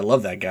second. I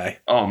love that guy.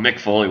 Oh, Mick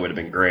Foley would have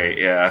been great,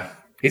 yeah.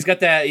 He's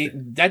got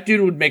that dude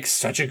would make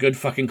such a good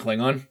fucking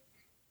Klingon.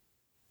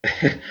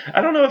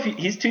 I don't know if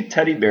he's too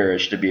teddy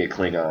bearish to be a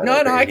Klingon. No,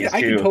 I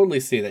can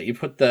totally see that. You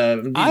put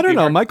I don't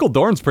know. Michael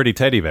Dorn's pretty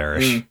teddy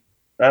bearish.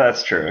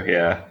 That's true,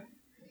 yeah.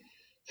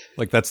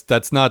 Like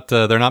that's not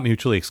they're not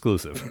mutually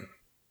exclusive.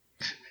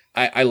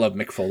 I love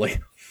Mick Foley.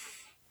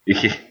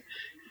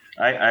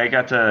 I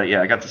got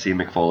to see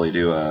Mick Foley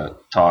do a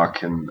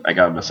talk, and I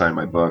got him to sign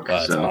my book.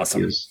 That's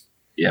awesome.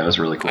 It was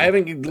really cool.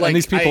 And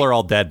these people are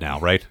all dead now,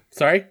 right?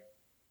 Sorry?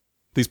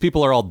 These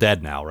people are all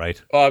dead now, right?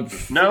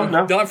 No.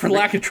 Not for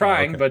lack of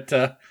trying, but...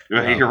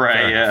 You're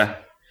right, yeah.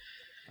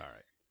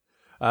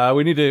 All right.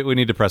 We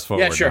need to press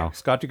forward now.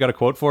 Scott, you got a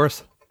quote for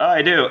us?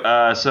 I do.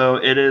 So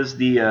it is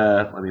the...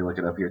 let me look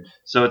it up here.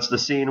 So it's the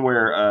scene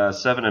where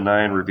 7 of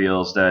 9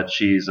 reveals that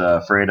she's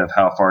afraid of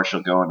how far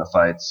she'll go in the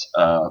fights.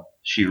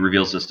 She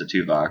reveals this to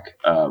Tuvok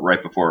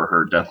right before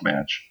her death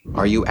match.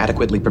 Are you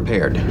adequately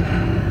prepared?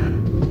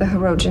 The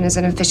Hirogen is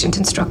an efficient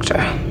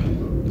instructor.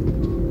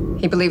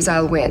 He believes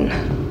I'll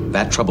win.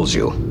 That troubles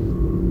you.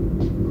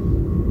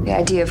 The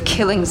idea of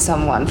killing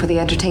someone for the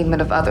entertainment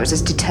of others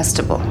is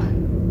detestable.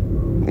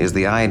 Is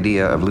the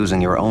idea of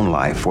losing your own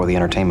life for the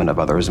entertainment of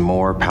others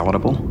more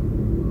palatable?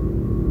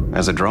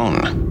 As a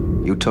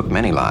drone, you took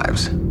many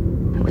lives.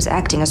 I was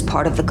acting as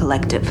part of the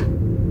collective.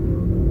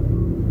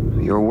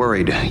 You're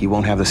worried you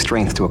won't have the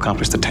strength to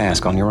accomplish the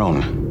task on your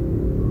own.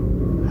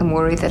 I'm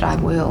worried that I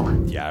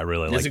will. Yeah, I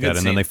really like that.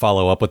 And then they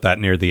follow up with that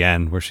near the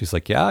end where she's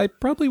like, yeah, I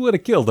probably would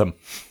have killed him.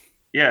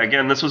 Yeah,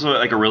 again, this was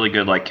a really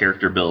good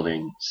character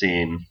building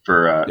scene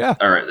for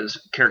or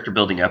character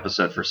building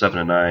episode for 7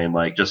 of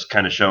 9, just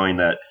kind of showing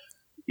that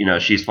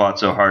she's fought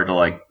so hard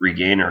to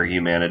regain her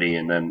humanity,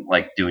 and then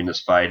doing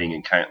this fighting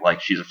and kind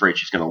of she's afraid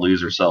she's going to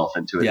lose herself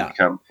into it and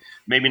become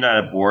maybe not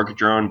a Borg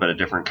drone, but a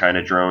different kind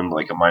of drone,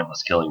 like a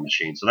mindless killing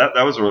machine. So that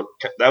was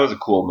a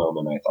cool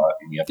moment, I thought,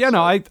 in the episode. Yeah,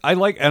 no, I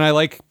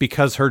like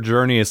because her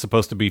journey is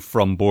supposed to be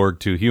from Borg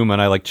to human.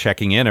 I like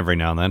checking in every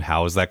now and then.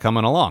 How is that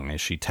coming along? Is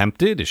she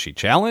tempted? Is she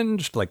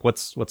challenged?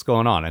 What's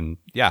going on? And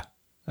yeah,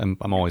 I'm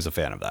always a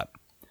fan of that.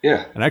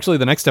 Yeah, and actually,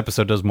 the next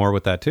episode does more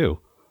with that too,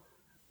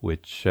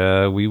 which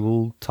we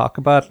will talk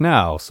about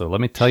now. So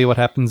let me tell you what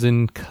happens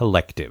in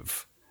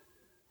Collective.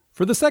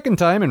 For the second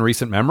time in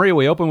recent memory,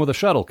 we open with a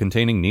shuttle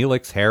containing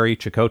Neelix, Harry,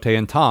 Chakotay,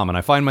 and Tom, and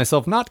I find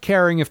myself not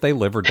caring if they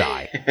live or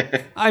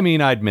die. I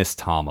mean, I'd miss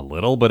Tom a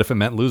little, but if it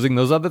meant losing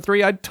those other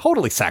 3, I'd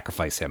totally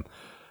sacrifice him.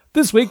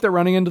 This week, they're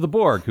running into the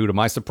Borg, who, to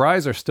my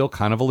surprise, are still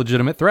kind of a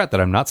legitimate threat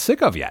that I'm not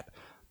sick of yet.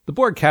 The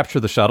Borg capture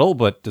the shuttle,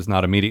 but does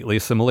not immediately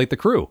assimilate the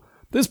crew.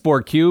 This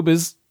Borg cube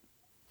is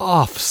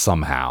off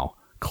somehow.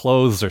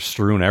 Clothes are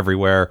strewn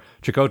everywhere.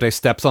 Chakotay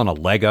steps on a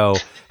Lego.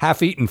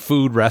 Half-eaten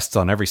food rests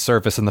on every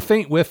surface, and the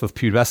faint whiff of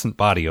pubescent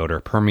body odor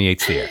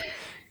permeates the air.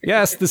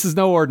 Yes, this is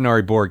no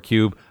ordinary Borg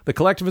cube. The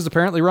collective is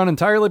apparently run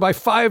entirely by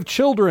 5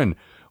 children,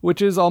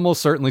 which is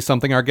almost certainly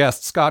something our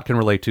guest Scott can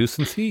relate to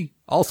since he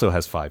also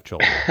has 5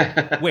 children.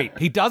 Wait,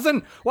 he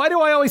doesn't? Why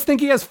do I always think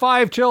he has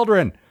 5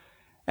 children?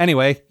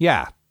 Anyway,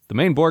 yeah, the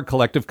main Borg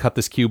collective cut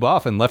this cube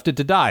off and left it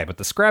to die, but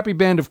the scrappy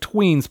band of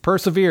tweens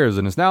perseveres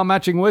and is now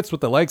matching wits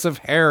with the likes of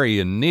Harry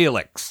and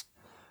Neelix.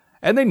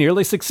 And they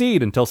nearly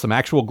succeed until some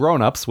actual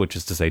grown-ups, which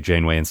is to say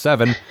Janeway and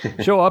Seven,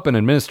 show up and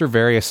administer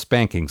various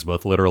spankings,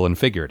 both literal and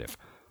figurative.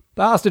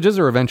 The hostages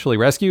are eventually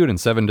rescued, and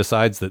Seven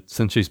decides that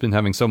since she's been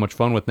having so much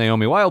fun with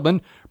Naomi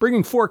Wildman,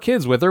 bringing 4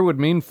 kids with her would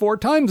mean 4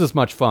 times as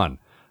much fun.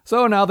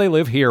 So now they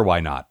live here, why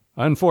not?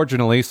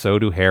 Unfortunately, so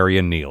do Harry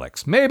and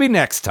Neelix. Maybe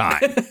next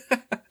time.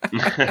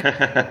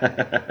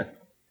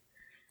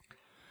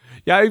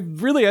 Yeah, I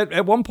really,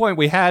 at one point,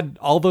 we had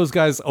all those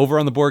guys over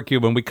on the Borg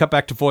cube, and we cut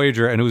back to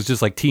Voyager, and it was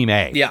just like Team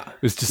A. Yeah.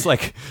 It was just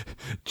like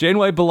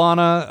Janeway,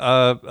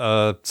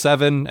 B'Elanna,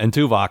 Seven, and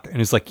Tuvok,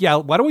 and it's like, yeah,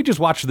 why don't we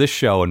just watch this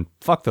show and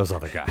fuck those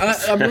other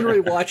guys? I'm literally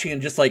watching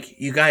and just like,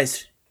 you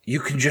guys, you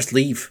can just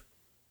leave.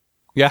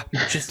 Yeah,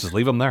 just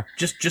leave them there.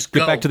 Just Get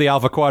go. back to the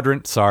Alpha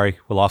Quadrant. Sorry,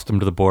 we lost them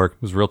to the Borg.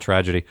 It was a real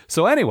tragedy.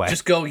 So anyway.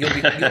 Just go.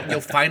 You'll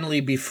finally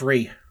be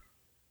free.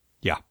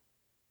 Yeah.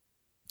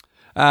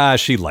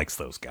 She likes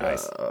those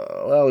guys.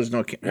 Well, there's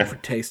no for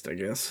taste, I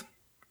guess.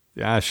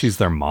 Yeah, she's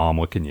their mom.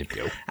 What can you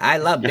do? I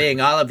love being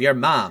all of your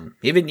mom.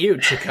 Even you,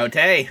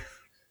 Tsunkatse.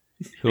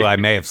 Who I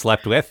may have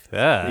slept with.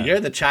 You're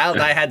the child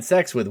I had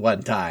sex with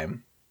one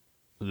time.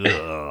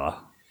 Ugh.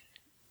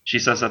 She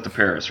says that to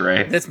Paris,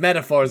 right? This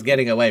metaphor's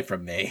getting away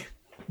from me.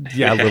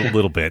 Yeah, a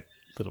little bit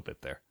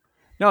there.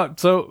 No,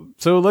 so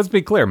let's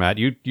be clear, Matt.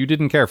 You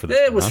didn't care for this.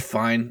 It was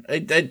fine.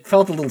 It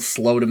felt a little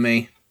slow to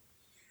me.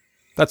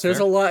 That's There's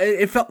fair. a lot.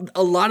 It felt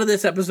a lot of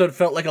this episode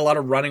felt like a lot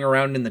of running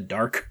around in the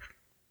dark.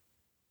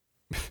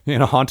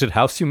 In a haunted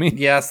house, you mean?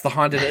 Yes, the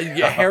haunted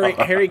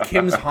Harry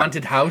Kim's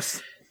haunted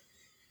house.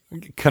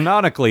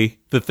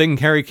 Canonically, the thing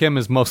Harry Kim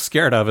is most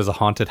scared of is a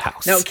haunted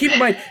house. Now, keep in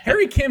mind,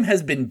 Harry Kim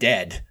has been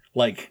dead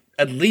like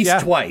at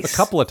least twice, a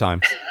couple of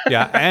times.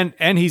 Yeah,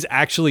 and he's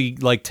actually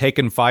like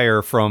taken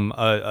fire from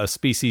a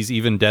species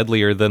even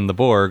deadlier than the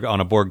Borg on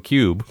a Borg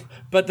cube.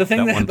 But the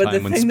thing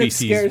that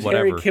scares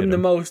Harry Kim the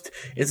most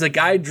is a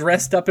guy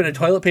dressed up in a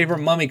toilet paper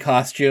mummy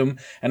costume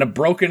and a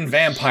broken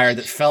vampire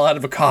that fell out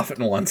of a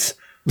coffin once.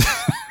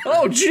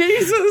 Oh,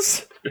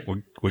 Jesus!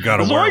 We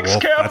got a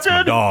werewolf. That's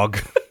my dog.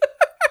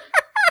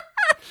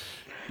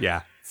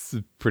 Yeah, it's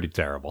pretty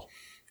terrible.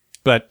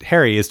 But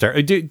Harry is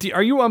terrible.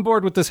 Are you on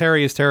board with this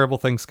Harry is terrible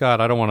thing,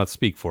 Scott? I don't want to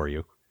speak for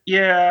you.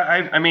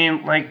 Yeah, I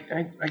mean, like,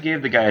 I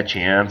gave the guy a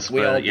chance,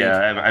 but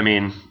yeah, I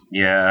mean,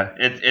 yeah,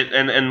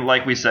 and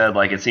like we said,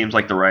 like, it seems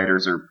like the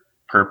writers are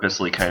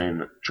purposely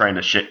kind of trying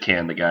to shit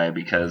can the guy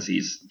because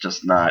he's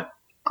just not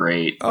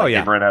great. Oh, yeah.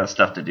 They've run out of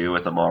stuff to do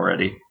with him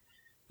already.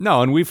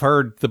 No, and we've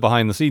heard the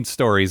behind-the-scenes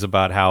stories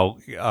about how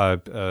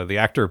the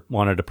actor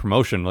wanted a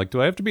promotion. Like,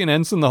 do I have to be an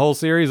ensign the whole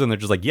series? And they're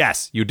just like,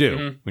 yes, you do.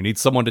 Mm-hmm. We need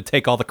someone to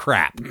take all the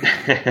crap.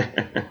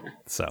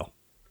 So,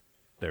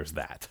 there's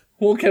that.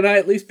 Well, can I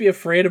at least be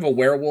afraid of a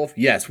werewolf?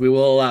 Yes, we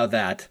will allow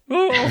that.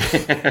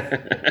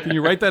 Can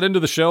you write that into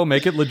the show?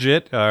 Make it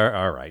legit?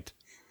 All right.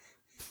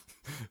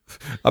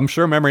 I'm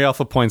sure Memory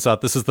Alpha points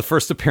out this is the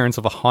first appearance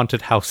of a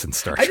haunted house in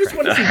Star Trek. I just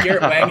want to see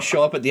Garrett Wang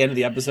show up at the end of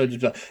the episode.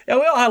 Yeah,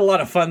 we all had a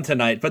lot of fun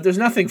tonight, but there's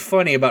nothing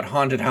funny about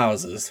haunted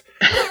houses.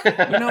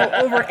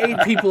 Over 8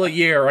 people a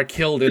year are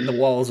killed in the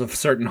walls of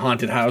certain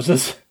haunted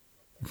houses.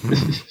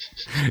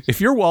 If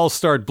your walls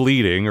start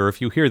bleeding, or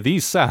if you hear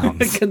these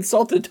sounds...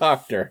 Consult a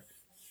doctor.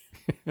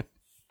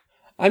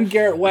 I'm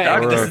Garrett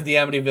Wang. This is the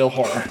Amityville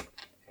Horror.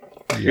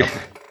 Yep.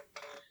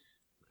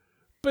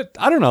 But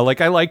I don't know,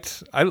 like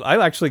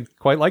I actually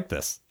quite like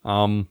this.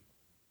 And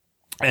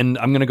I'm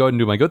going to go ahead and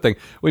do my good thing.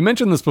 We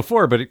mentioned this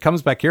before, but it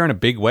comes back here in a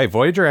big way.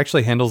 Voyager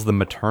actually handles the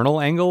maternal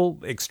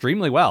angle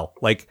extremely well.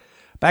 Like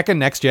back in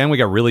Next Gen, we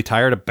got really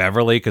tired of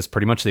Beverly because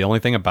pretty much the only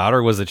thing about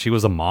her was that she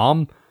was a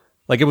mom.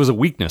 Like it was a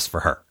weakness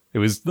for her. It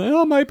was,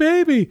 oh, my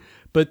baby.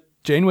 But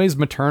Janeway's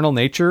maternal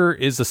nature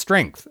is a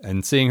strength,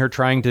 and seeing her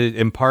trying to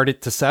impart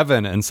it to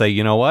Seven and say,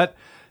 you know what,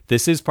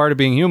 this is part of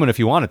being human if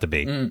you want it to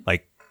be.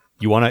 Like,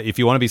 if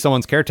you want to be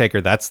someone's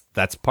caretaker, that's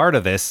part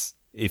of this.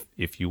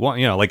 If you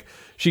want, like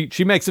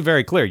she makes it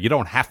very clear, you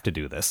don't have to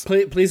do this.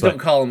 Please don't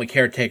call him a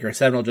caretaker.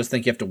 Seven will just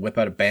think you have to whip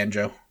out a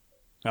banjo.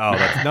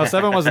 Oh, no,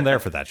 Seven wasn't there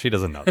for that. She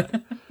doesn't know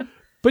that.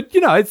 But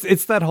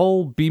it's that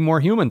whole be more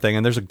human thing,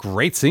 and there's a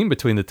great scene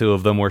between the two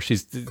of them where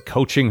she's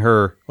coaching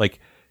her, like,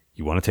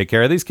 you want to take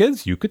care of these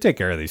kids? You could take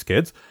care of these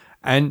kids,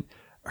 and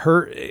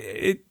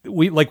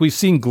we've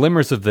seen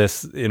glimmers of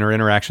this in her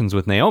interactions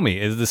with Naomi.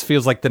 This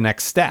feels like the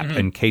next step,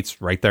 and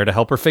Kate's right there to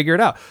help her figure it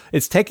out.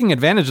 It's taking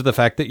advantage of the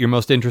fact that your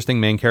most interesting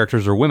main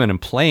characters are women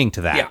and playing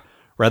to that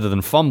rather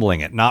than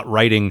fumbling it, not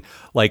writing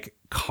like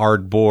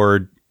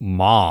cardboard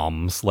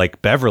moms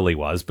like Beverly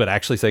was, but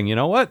actually saying, you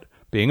know what?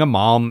 Being a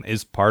mom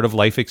is part of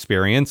life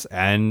experience,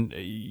 and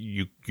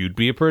you'd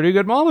be a pretty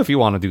good mom if you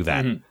want to do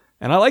that.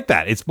 And I like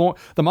that. It's more,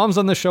 the moms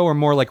on the show are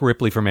more like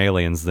Ripley from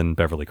Aliens than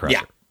Beverly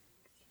Crusher.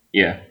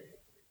 Yeah.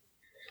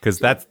 Because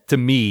that's, to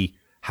me,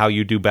 how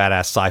you do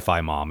badass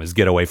sci-fi mom, is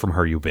get away from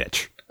her, you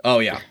bitch. Oh,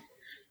 yeah.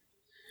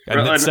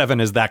 And then Seven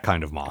is that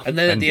kind of mom. And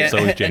then at the so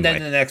end, and then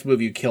in the next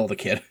movie, you kill the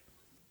kid.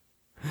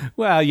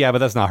 Well, yeah, but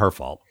that's not her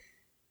fault.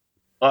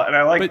 And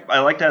I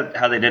like that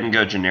how they didn't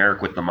go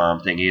generic with the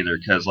mom thing either,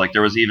 because like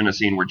there was even a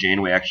scene where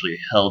Janeway actually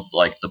held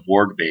like the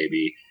Borg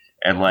baby,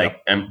 and like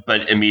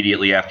but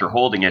immediately after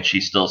holding it, she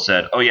still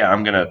said, "Oh yeah,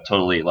 I'm gonna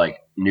totally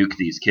like nuke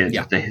these kids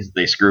if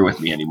they screw with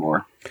me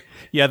anymore."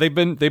 Yeah, they've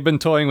been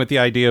toying with the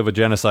idea of a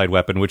genocide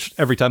weapon, which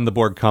every time the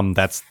Borg come,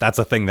 that's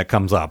a thing that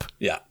comes up.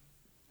 Yeah.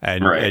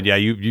 And yeah,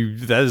 you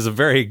that is a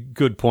very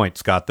good point,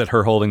 Scott, that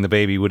her holding the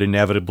baby would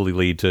inevitably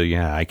lead to,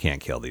 I can't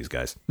kill these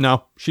guys.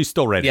 No, she's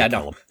still ready to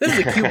kill them. This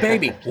is a cute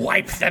baby.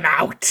 Wipe them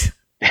out.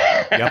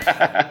 Yep. It's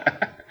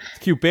a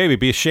cute baby.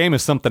 Be a shame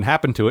if something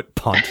happened to it.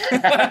 Punt.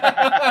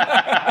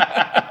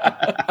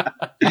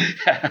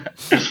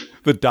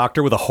 The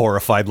doctor with a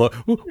horrified look.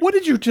 What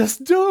did you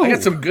just do? I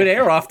got some good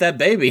air off that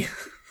baby.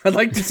 I'd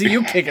like to see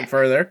you kick it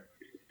further.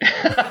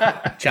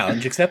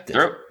 Challenge accepted.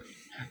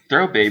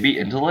 Throw baby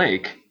into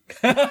lake.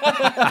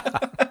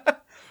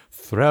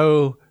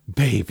 Throw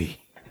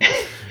baby.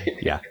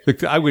 Yeah,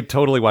 I would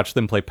totally watch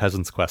them play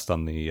Peasant's Quest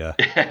on the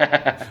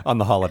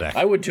holodeck.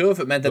 I would too if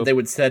it meant that they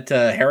would set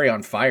Harry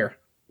on fire.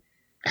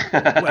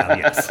 Well,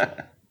 yes.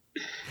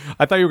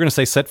 I thought you were going to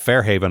say set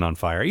Fairhaven on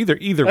fire. Either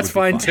that's would be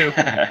fine too.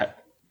 Yeah.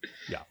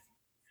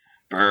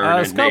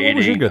 Scott, what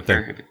was your good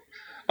thing?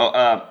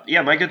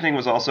 Yeah, my good thing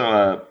was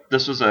also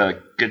this was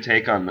a good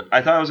take on.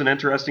 I thought it was an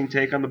interesting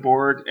take on the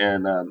Borg,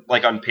 and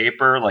like on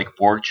paper, like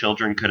Borg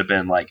children could have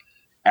been like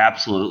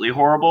absolutely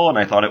horrible, and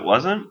I thought it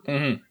wasn't.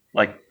 Mm-hmm.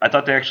 Like I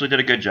thought they actually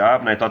did a good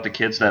job, and I thought the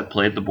kids that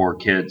played the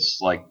Borg kids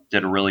like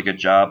did a really good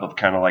job of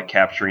kind of like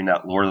capturing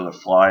that Lord of the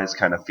Flies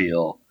kind of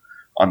feel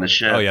on the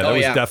ship. Oh yeah, that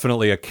was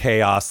definitely a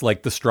chaos.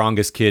 Like the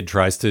strongest kid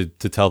tries to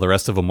tell the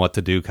rest of them what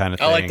to do, kind of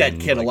thing. I like that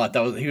kid a lot.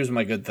 He was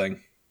my good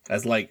thing.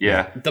 As like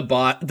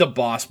the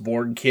boss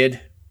Borg kid.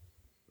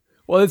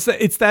 Well, it's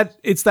that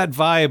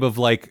vibe of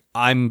like,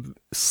 I'm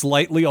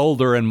slightly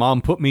older and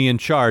mom put me in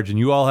charge and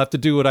you all have to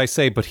do what I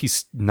say, but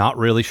he's not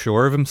really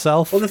sure of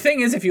himself. Well, the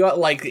thing is, if you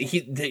like,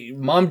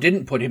 mom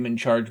didn't put him in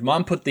charge.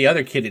 Mom put the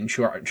other kid in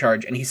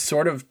charge, and he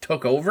sort of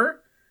took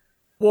over.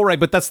 Well, right,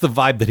 but that's the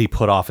vibe that he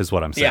put off, is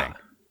what I'm saying. Yeah.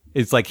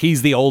 It's like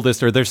he's the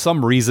oldest, or there's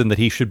some reason that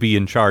he should be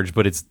in charge,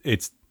 but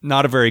it's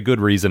not a very good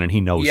reason, and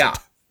he knows it.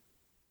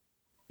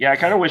 Yeah, I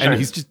kind of wish I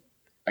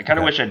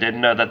wish I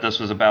didn't know that this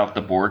was about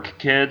the Borg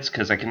kids,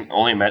 because I can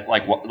only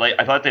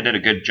I thought they did a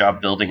good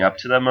job building up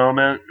to the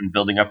moment and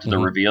building up to the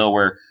reveal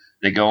where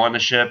they go on the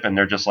ship and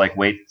they're just like,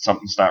 wait,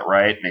 something's not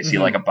right, and they see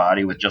like a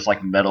body with just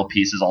like metal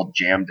pieces all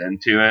jammed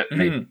into it,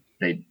 and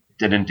they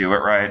didn't do it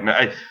right, and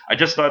I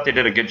just thought they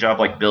did a good job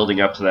like building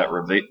up to that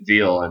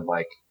reveal and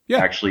like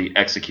actually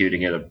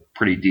executing it a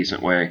pretty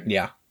decent way.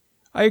 Yeah,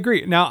 I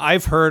agree. Now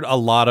I've heard a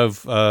lot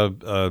of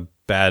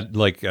bad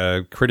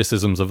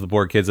criticisms of the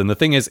Borg kids, and the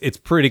thing is, it's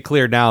pretty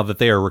clear now that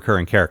they are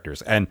recurring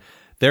characters, and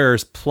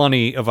there's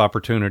plenty of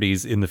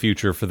opportunities in the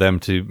future for them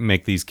to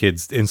make these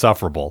kids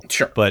insufferable.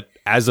 Sure. But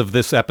as of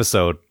this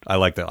episode, I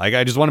like that. Like,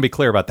 I just want to be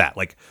clear about that.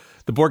 Like,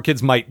 the Borg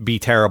kids might be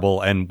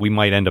terrible, and we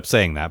might end up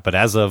saying that, but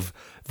as of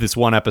this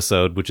one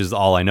episode, which is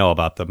all I know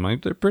about them,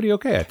 they're pretty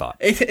okay, I thought.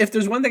 If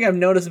there's one thing I've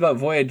noticed about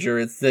Voyager,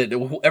 it's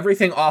that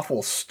everything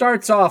awful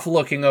starts off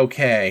looking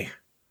okay.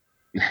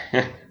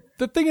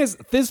 The thing is,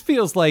 this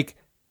feels like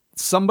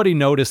somebody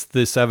noticed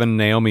the 7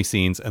 Naomi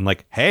scenes and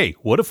like, hey,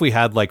 what if we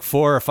had like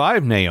 4 or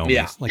 5 Naomis?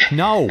 Yeah. Like,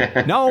 no.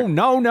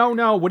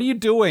 What are you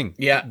doing?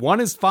 Yeah. One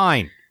is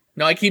fine.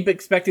 No, I keep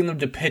expecting them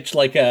to pitch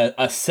like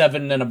a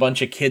 7 and a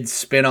bunch of kids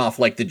spin-off,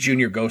 like the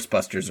Junior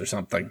Ghostbusters or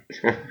something.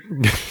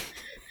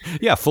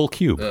 Yeah, full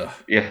cube. Ugh.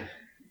 Yeah.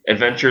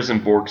 Adventures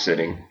in Borg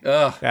Sitting.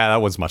 Ugh. Yeah,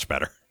 that one's much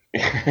better.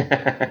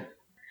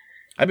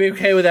 I'd be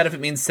okay with that if it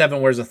means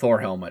 7 wears a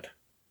Thor helmet.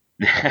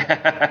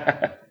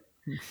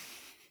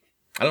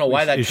 I don't know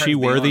why that is turns she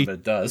me worthy? on, but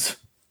it does.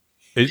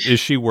 Is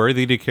she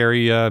worthy to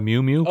carry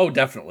Mew Mew? Oh,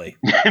 definitely.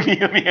 Mew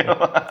Mew.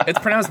 It's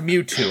pronounced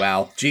Mewtwo,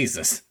 Al.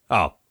 Jesus.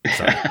 Oh,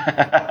 sorry.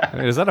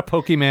 Is that a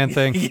Pokemon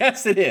thing?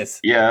 Yes, it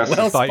is. Yes.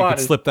 Well I thought spotted. you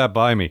could slip that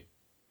by me.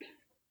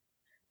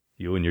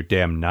 You and your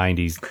damn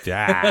 90s.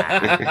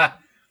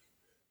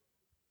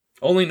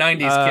 Only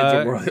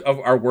 90s kids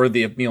are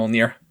worthy of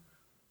Mjolnir.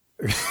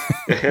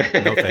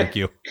 No, thank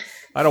you.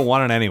 I don't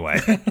want it anyway.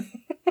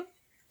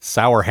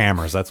 Sour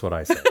hammers, that's what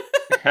I say.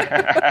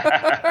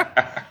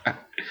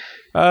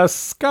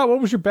 Scott, what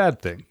was your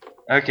bad thing?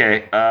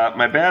 Okay,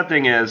 my bad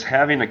thing is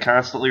having to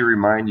constantly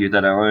remind you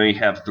that I only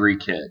have 3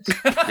 kids.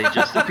 They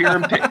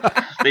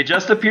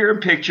just appear in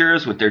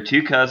pictures with their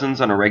 2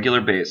 cousins on a regular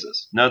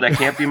basis. No, that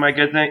can't be my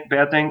bad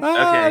thing?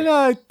 Okay.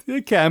 No,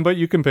 it can, but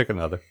you can pick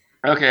another.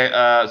 Okay,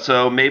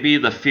 so maybe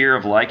the fear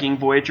of liking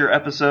Voyager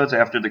episodes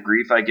after the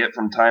grief I get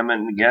from time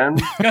and again.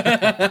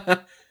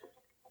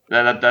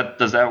 That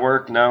does that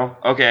work? No?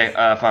 Okay,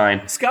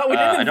 fine. Scott, we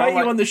didn't invite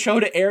you on the show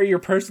to air your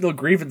personal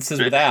grievances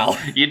with Al.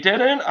 You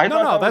didn't? I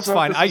No, that's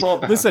fine.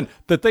 Listen,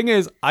 the thing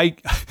is, I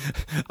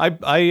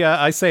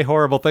say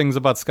horrible things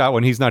about Scott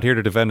when he's not here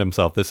to defend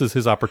himself. This is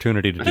his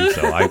opportunity to do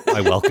so.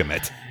 I welcome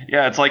it.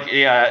 Yeah, it's like,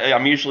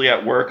 I'm usually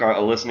at work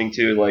listening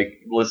to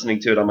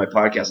it on my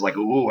podcast. Like,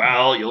 ooh,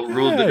 Al, you'll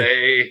rule the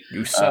day.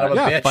 You son of a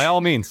bitch. By all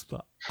means,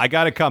 I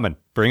got it coming.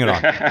 Bring it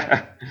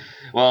on.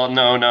 Well,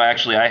 no,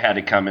 actually, I had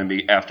it come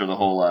in after the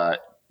whole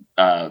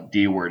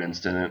D-word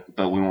incident,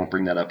 but we won't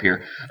bring that up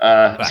here.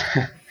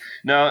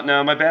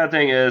 No, my bad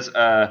thing is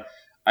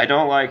I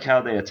don't like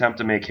how they attempt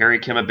to make Harry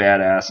Kim a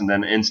badass and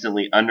then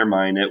instantly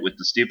undermine it with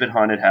the stupid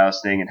haunted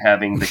house thing and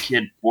having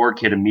the board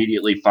kid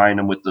immediately find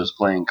him with those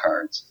playing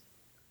cards.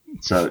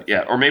 So,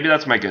 yeah, or maybe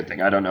that's my good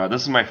thing. I don't know.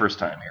 This is my first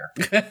time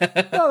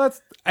here. No,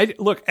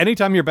 look,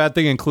 anytime your bad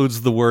thing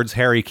includes the words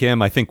Harry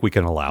Kim, I think we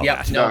can allow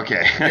that. No,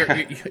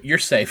 okay. you're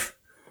safe.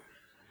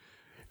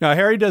 Now,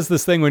 Harry does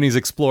this thing when he's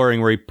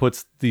exploring where he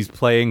puts these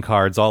playing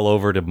cards all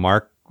over to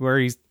mark where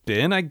he's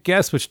been, I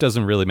guess, which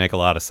doesn't really make a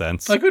lot of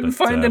sense. I couldn't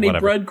find any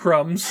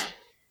breadcrumbs.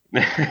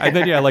 And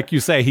then, yeah, like you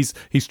say,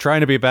 he's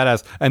trying to be a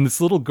badass. And this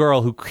little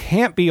girl who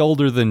can't be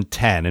older than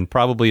 10 and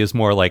probably is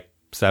more like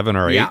 7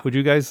 or 8, would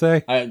you guys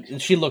say?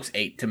 She looks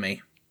 8 to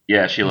me.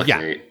 Yeah, she looks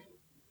 8.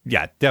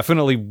 Yeah,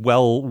 definitely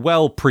well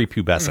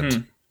prepubescent.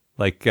 Mm-hmm.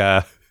 Like,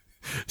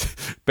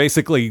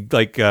 basically,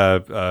 like,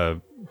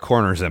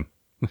 corners him.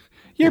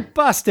 You're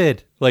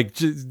busted. Like,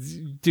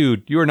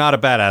 dude, you are not a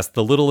badass.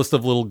 The littlest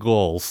of little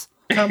goals.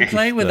 Come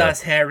play with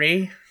us,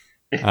 Harry.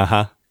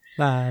 Uh-huh.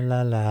 La,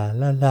 la, la,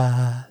 la,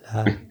 la,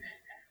 la.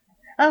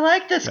 I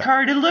like this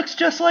card. It looks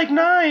just like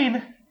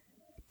 9.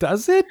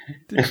 Does it?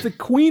 It's the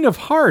Queen of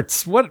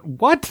Hearts.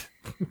 What?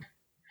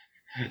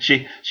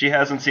 She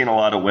hasn't seen a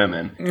lot of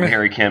women.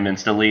 Harry Kim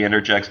instantly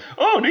interjects,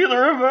 "Oh,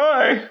 neither have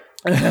I.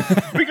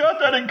 We got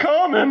that in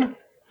common."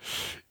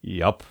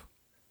 Yup.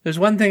 There's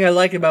one thing I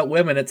like about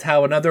women. It's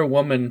how another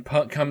woman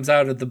comes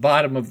out at the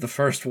bottom of the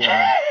first one.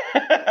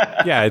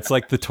 Yeah, it's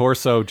like the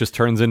torso just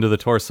turns into the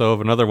torso of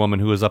another woman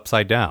who is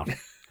upside down.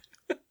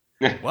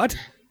 What?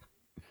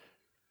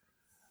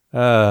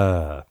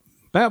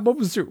 What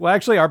was your... Well,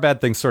 actually, our bad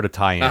things sort of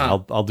tie in.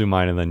 I'll do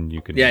mine, and then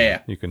you can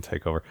you can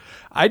take over.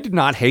 I did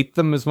not hate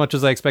them as much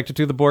as I expected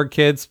to, the Borg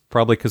kids,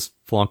 probably because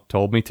Flunk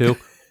told me to.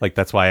 Like,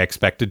 that's why I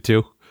expected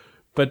to.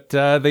 But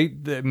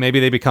maybe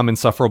they become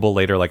insufferable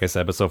later, like I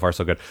said, but so far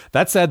so good.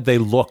 That said, they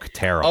look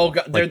terrible. Oh,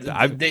 God,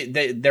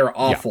 they're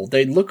awful. Yeah.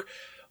 They look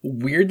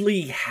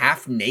weirdly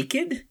half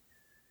naked.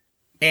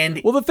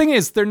 And well, the thing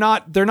is, they're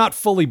not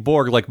fully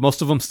Borg. Like,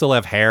 most of them still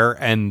have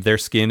hair, and their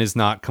skin is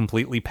not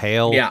completely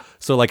pale. Yeah.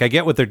 So, like, I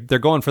get what they're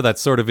going for, that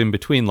sort of in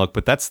between look,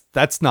 but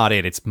that's not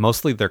it. It's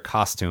mostly their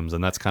costumes,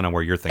 and that's kind of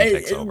where your thing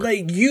takes over.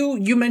 Like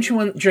you mentioned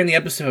one during the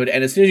episode,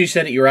 and as soon as you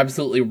said it, you're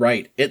absolutely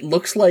right. It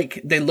looks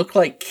like they look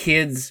like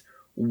kids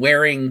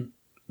wearing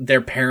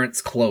their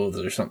parents' clothes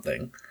or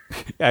something.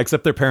 Yeah,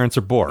 except their parents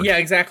are Borg. Yeah,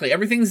 exactly.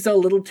 Everything's a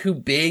little too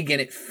big, and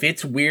it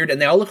fits weird,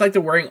 and they all look like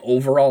they're wearing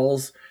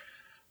overalls.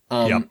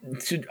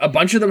 A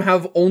bunch of them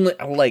have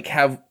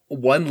have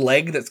one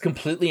leg that's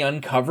completely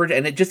uncovered,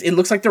 and it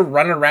looks like they're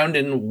running around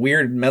in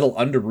weird metal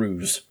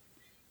underoos.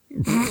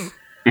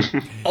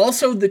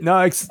 Also,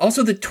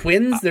 the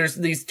twins. There's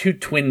these 2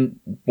 twin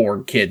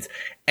Borg kids,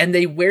 and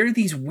they wear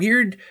these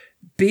weird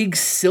big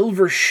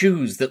silver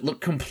shoes that look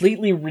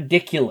completely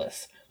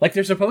ridiculous. Like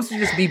they're supposed to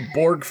just be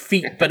Borg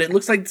feet, but it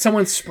looks like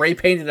someone spray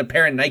painted a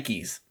pair of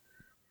Nikes.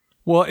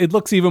 Well, it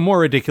looks even more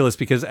ridiculous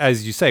because,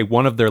 as you say,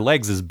 one of their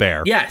legs is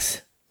bare.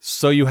 Yes.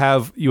 So you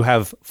have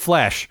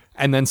flesh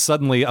and then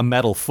suddenly a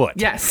metal foot.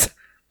 Yes.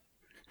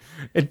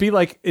 It'd be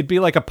like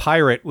a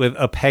pirate with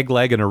a peg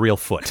leg and a real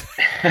foot.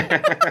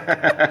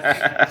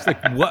 It's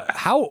like, what?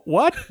 How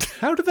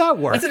did that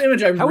work? That's an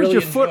image I'm really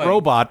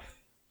enjoying.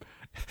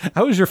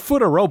 How is your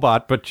foot a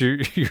robot, but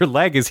your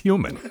leg is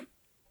human?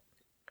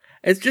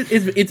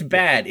 It's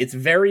bad. It's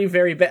very,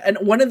 very bad. And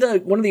one of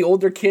the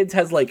older kids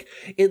has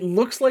it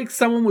looks like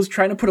someone was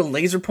trying to put a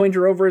laser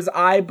pointer over his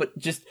eye, but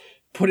just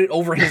put it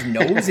over his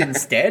nose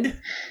instead.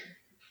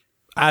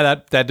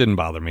 That didn't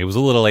bother me. It was a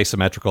little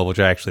asymmetrical, which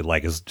I actually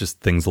like. Is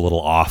just things a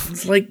little off.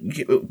 It's like,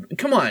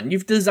 come on,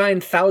 you've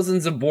designed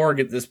thousands of Borg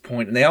at this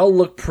point, and they all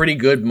look pretty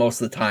good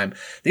most of the time.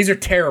 These are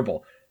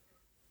terrible.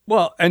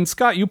 Well, and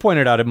Scott, you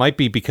pointed out it might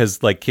be because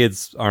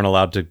kids aren't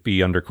allowed to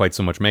be under quite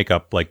so much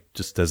makeup,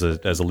 just as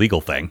a legal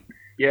thing.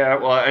 Yeah,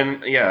 well,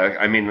 and yeah,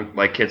 I mean,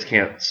 kids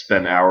can't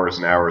spend hours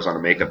and hours on a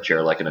makeup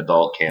chair like an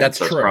adult can. That's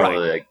so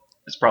true.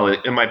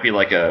 It might be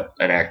like an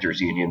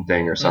actors union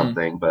thing or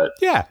something, but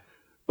yeah.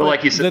 But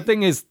like you said, the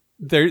thing is,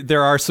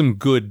 there are some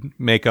good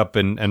makeup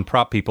and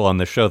prop people on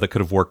the show that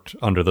could have worked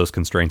under those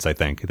constraints. I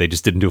think they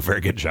just didn't do a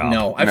very good job.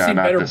 No, I've seen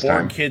better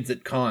Borg kids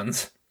at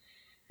cons.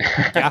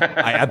 Yeah,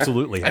 I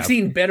absolutely have. I've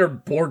seen better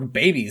Borg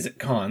babies at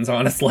cons,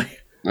 honestly.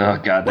 Oh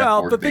God!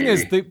 Well, the thing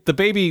is, the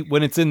baby,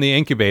 when it's in the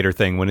incubator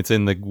thing, when it's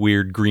in the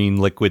weird green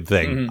liquid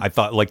thing, I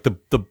thought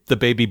the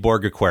baby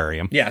Borg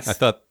aquarium. Yes, I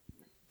thought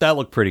that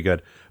looked pretty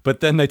good. But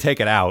then they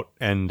take it out,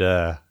 and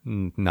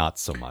not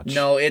so much.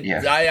 No,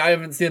 I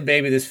haven't seen a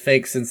baby this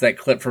fake since that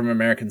clip from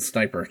American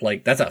Sniper.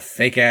 Like, that's a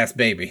fake-ass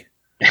baby.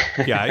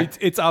 Yeah,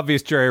 it's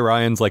obvious Jerry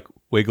Ryan's, like,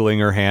 wiggling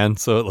her hand,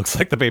 so it looks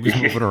like the baby's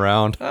moving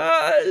around.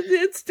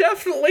 It's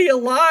definitely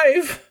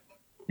alive.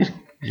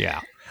 Yeah.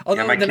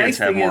 Although my the kids nice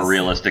have thing more is...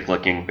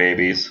 realistic-looking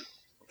babies.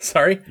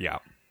 Sorry? Yeah.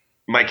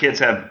 My kids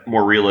have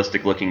more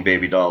realistic-looking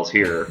baby dolls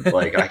here.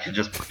 Like, I could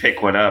just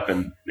pick one up,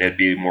 and it'd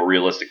be more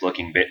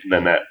realistic-looking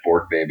than that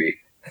Borg baby.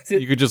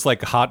 You could just,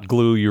 like, hot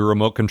glue your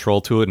remote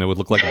control to it, and it would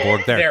look like a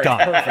Borg. There, done.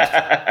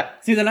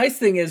 Perfect. See, the nice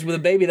thing is, with a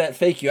baby that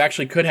fake, you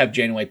actually could have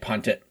Janeway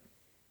punt it.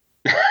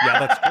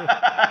 Yeah, that's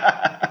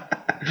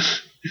true.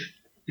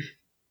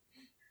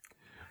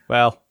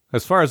 Well,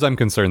 as far as I'm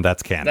concerned,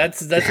 that's canon.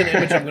 That's an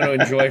image I'm going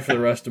to enjoy for the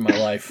rest of my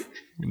life.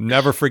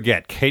 Never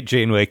forget, Kate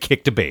Janeway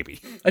kicked a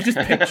baby. I just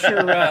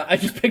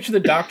picture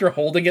the Doctor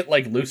holding it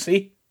like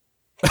Lucy.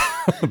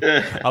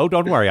 Oh,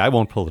 don't worry, I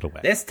won't pull it away.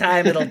 This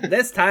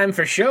time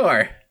for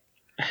sure.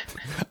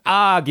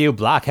 Ah, you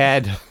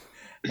blockhead.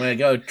 I'm going to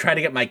go try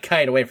to get my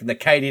kite away from the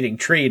kite-eating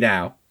tree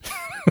now.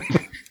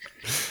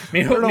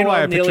 I don't know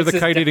why I picture the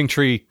kite-eating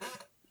tree.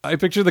 I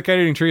picture the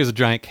kite-eating tree as a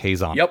giant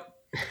Kazon. Yep.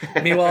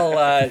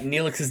 Meanwhile,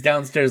 Neelix is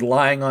downstairs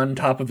lying on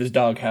top of his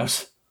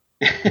doghouse.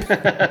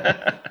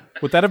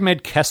 Would that have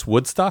made Kess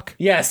Woodstock?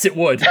 Yes, it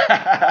would.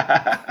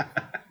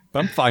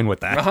 I'm fine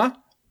with that.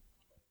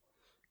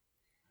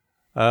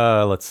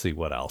 Uh-huh. Let's see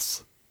what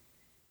else.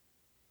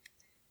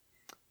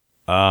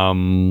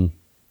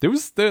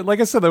 Like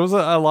I said, there was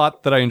a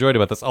lot that I enjoyed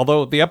about this.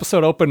 Although the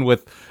episode opened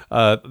with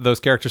those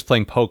characters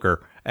playing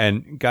poker,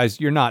 and guys,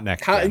 you're not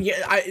next. They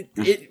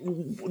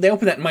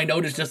open that, and my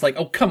note is just like,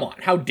 "Oh, come on!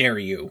 How dare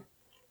you!"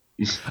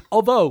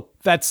 Although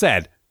that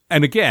said,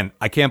 and again,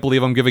 I can't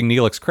believe I'm giving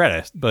Neelix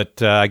credit,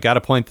 but I got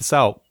to point this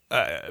out.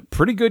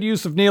 Pretty good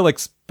use of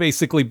Neelix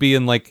basically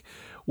being like,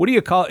 what do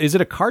you call it? Is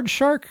it a card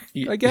shark?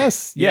 I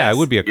guess. Yeah, Yes. it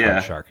would be a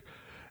card shark.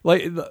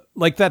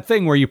 Like that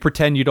thing where you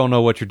pretend you don't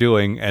know what you're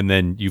doing and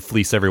then you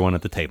fleece everyone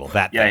at the table.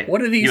 That thing.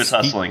 What are these? He was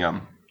hustling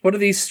them. What are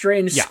these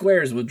strange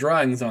squares with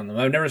drawings on them?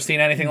 I've never seen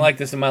anything like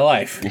this in my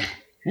life.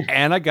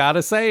 And I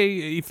gotta say,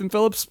 Ethan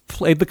Phillips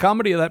played the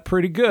comedy of that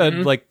pretty good.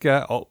 Mm-hmm. Like,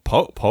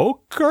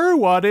 poker?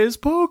 What is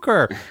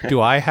poker? Do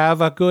I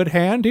have a good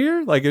hand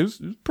here? Like, it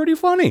was pretty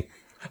funny.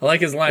 I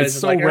like his line. It's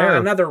so like, rare.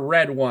 Another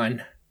red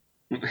one.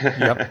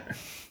 Yep.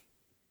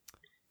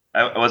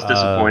 I was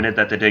disappointed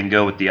that they didn't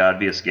go with the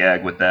obvious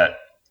gag with that.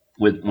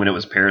 When it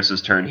was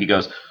Paris's turn, he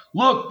goes,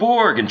 "Look,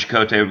 Borg," and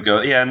Chakotay would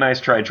go, "Yeah, nice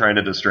try trying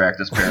to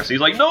distract us, Paris."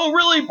 He's like, "No,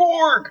 really,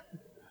 Borg."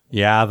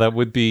 Yeah, that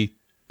would be.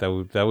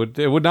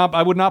 It would not.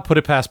 I would not put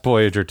it past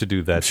Voyager to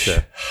do that.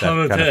 That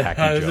kind of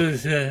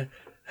hacky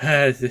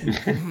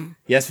joke.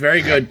 Yes,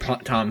 very good,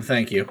 Tom.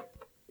 Thank you.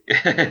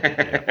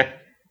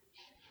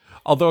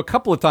 Although a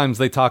couple of times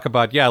they talk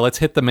about, let's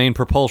hit the main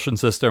propulsion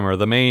system or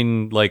the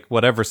main, like,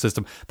 whatever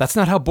system. That's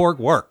not how Borg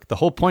work. The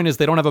whole point is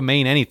they don't have a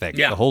main anything.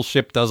 Yeah. The whole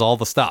ship does all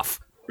the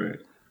stuff. Right.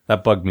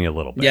 That bugged me a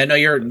little bit. Yeah, no,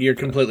 you're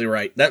completely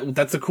right.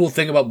 That's the cool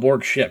thing about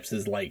Borg ships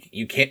is, like,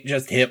 you can't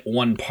just hit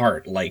one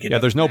part. Like,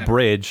 There's no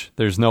bridge.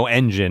 There's no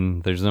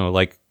engine. There's no,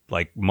 like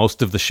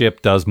most of the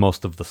ship does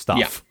most of the stuff.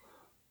 Yeah.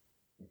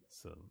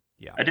 So,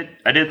 yeah.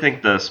 I did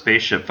think the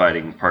spaceship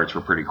fighting parts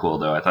were pretty cool,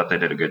 though. I thought they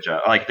did a good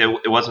job. Like,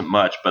 it wasn't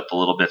much, but the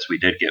little bits we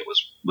did get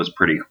was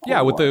pretty cool.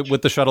 Yeah,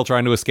 with the shuttle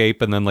trying to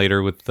escape, and then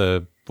later with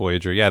the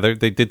Voyager. Yeah,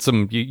 they did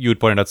some. You had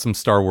pointed out some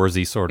Star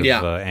Warsy sort of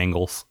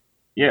angles.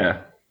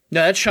 Yeah.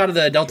 No, that shot of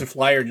the Delta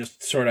Flyer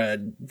just sort of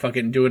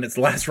fucking doing its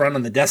last run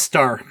on the Death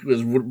Star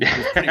was pretty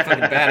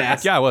fucking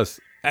badass. Yeah, it was.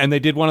 And they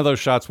did one of those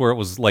shots where it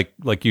was like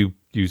you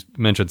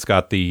mentioned,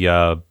 Scott,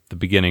 the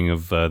beginning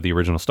of the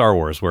original Star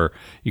Wars, where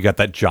you got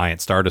that giant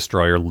Star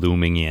Destroyer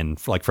looming in,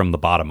 like, from the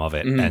bottom of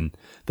it. Mm-hmm. And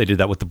they did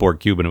that with the Borg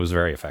Cube, and it was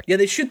very effective. Yeah,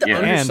 they shoot the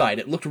underside.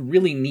 It looked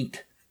really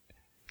neat.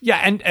 Yeah,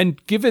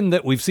 and given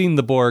that we've seen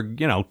the Borg,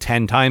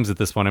 10 times at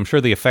this point, I'm sure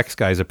the effects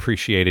guys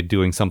appreciated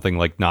doing something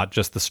like not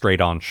just the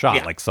straight-on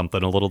shot, like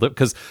something a little bit,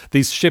 because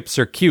these ships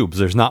are cubes.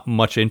 There's not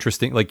much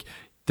interesting, like,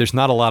 there's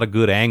not a lot of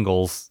good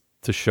angles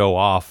to show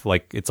off,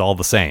 like, it's all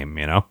the same,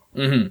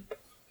 Mm-hmm.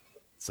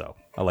 So,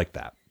 I like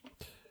that.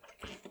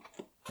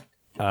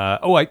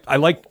 I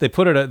like, they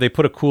put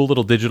a cool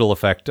little digital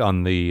effect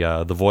on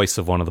the voice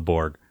of one of the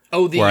Borg.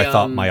 Oh, where I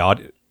thought my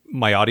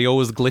audio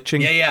was glitching.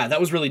 Yeah, that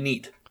was really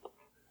neat.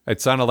 It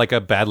sounded like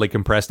a badly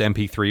compressed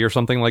MP3 or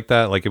something like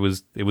that. Like, it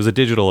was a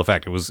digital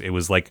effect. It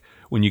was like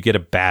when you get a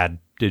bad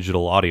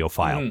digital audio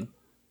file. Mm.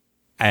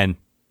 And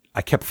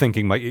I kept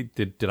thinking,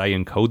 did I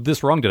encode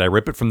this wrong? Did I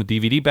rip it from the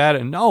DVD bad?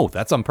 And no,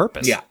 that's on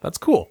purpose. Yeah. That's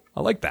cool.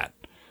 I like that.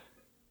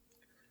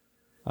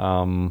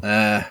 What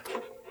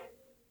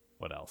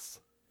else?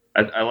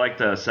 I like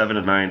the 7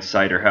 to 9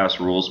 cider house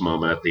rules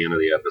moment at the end of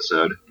the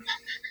episode.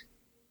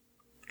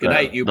 Good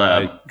night, you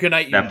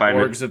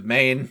Borgs of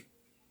Maine.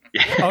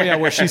 Oh yeah,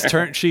 where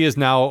she is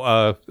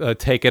now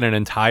taken an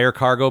entire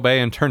cargo bay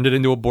and turned it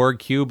into a Borg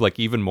cube, like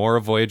even more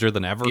of Voyager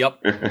than ever.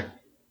 Yep.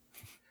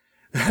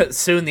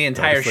 Soon the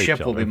entire ship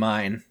will be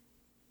mine.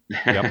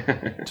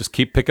 Yep. Just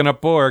keep picking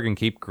up Borg and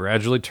keep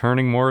gradually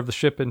turning more of the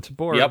ship into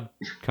Borg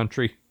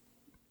country.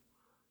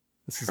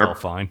 This is all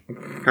fine.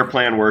 Her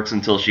plan works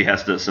until she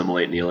has to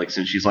assimilate Neelix,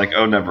 and she's like,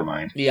 oh, never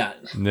mind. Yeah.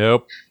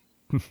 Nope.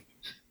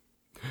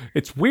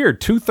 It's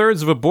weird.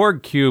 2/3 of a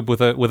Borg cube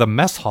with a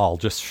mess hall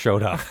just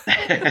showed up.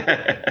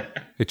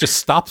 It just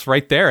stops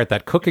right there at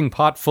that cooking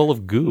pot full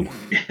of goo.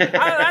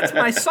 That's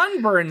my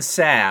sunburn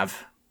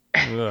salve.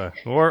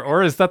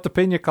 Or is that the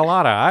pina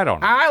colada? I don't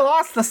know. I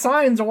lost the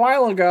signs a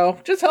while ago.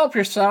 Just help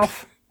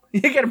yourself.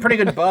 You get a pretty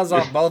good buzz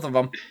off both of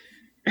them.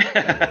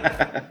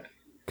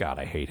 God,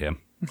 I hate him.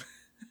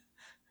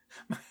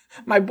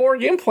 My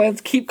Borg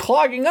implants keep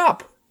clogging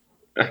up.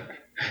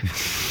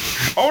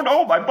 Oh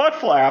no, my butt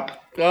flap.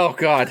 Oh,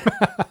 God.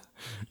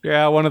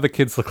 Yeah, one of the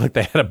kids looked like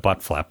they had a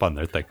butt flap on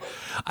their thing.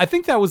 I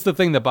think that was the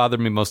thing that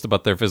bothered me most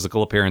about their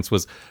physical appearance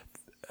was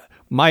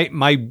my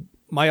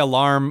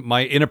alarm,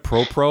 my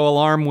inappropriate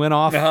alarm went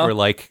off where,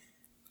 like,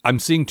 I'm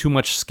seeing too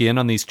much skin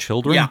on these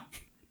children. Yeah.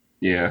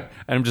 Yeah.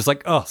 And I'm just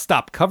like, oh,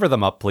 stop, cover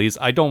them up, please.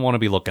 I don't want to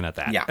be looking at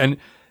that. Yeah. And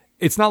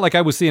it's not like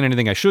I was seeing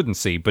anything I shouldn't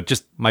see, but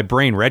just my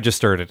brain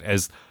registered it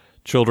as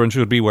children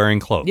should be wearing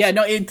clothes. Yeah,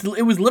 no,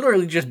 it was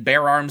literally just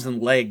bare arms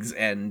and legs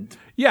and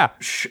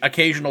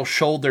occasional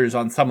shoulders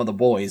on some of the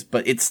boys,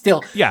 but it's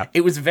still,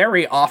 it was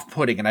very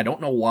off-putting, and I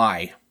don't know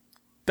why.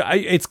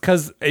 It's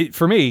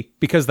for me,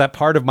 because that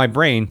part of my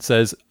brain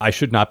says I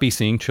should not be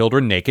seeing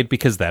children naked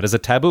because that is a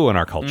taboo in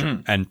our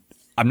culture. And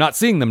I'm not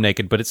seeing them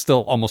naked, but it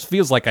still almost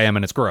feels like I am,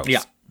 and it's gross.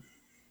 Yeah.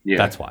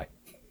 That's why.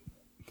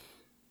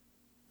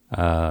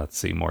 Let's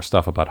see, more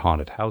stuff about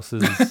haunted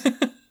houses.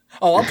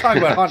 Oh, I'll talk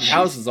about haunted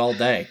houses all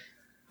day.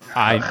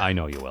 I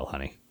know you will,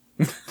 honey.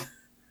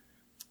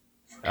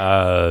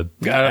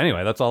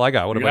 Anyway, that's all I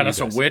got. What about you guys?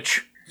 Got us a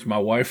witch? It's my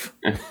wife.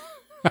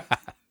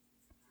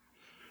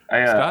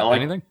 Scott,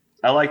 anything?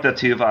 I like that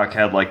Tuvok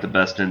had like the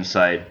best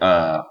insight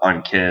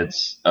on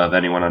kids of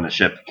anyone on the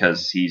ship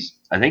because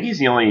I think he's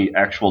the only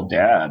actual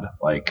dad.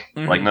 Like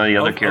none of the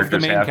other characters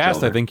of the main have cast.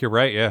 children. I think you're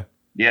right. Yeah.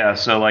 Yeah,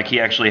 so like he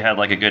actually had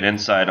like a good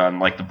insight on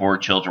like the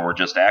Borg children were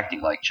just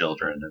acting like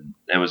children, and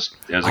it was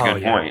a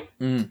good point.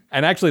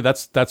 And actually,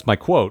 that's my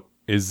quote.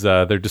 Is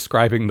they're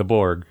describing the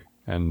Borg,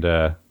 and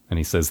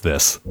he says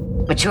this: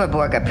 "Mature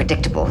Borg are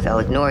predictable; they'll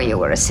ignore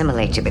you or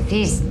assimilate you. But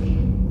these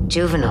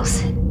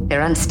juveniles,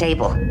 they're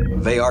unstable.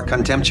 They are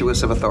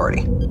contemptuous of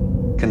authority,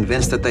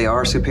 convinced that they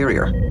are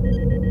superior.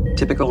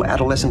 Typical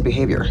adolescent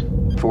behavior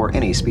for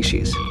any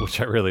species."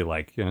 Which I really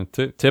like. You know,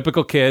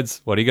 typical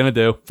kids. What are you gonna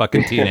do?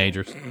 Fucking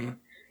teenagers.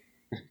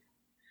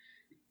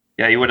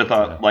 Yeah, you would have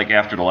thought, like,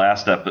 after the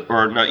last episode,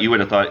 or no, you would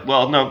have thought,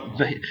 well, no,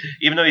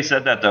 even though he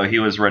said that, though, he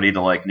was ready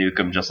to, like, nuke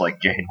him just like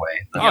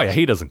Janeway. Oh, yeah,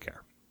 he doesn't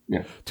care.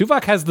 Yeah.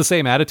 Tuvok has the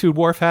same attitude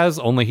Worf has,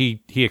 only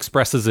he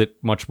expresses it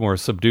much more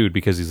subdued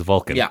because he's a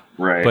Vulcan. Yeah.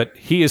 Right. But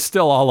he is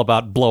still all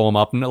about blow him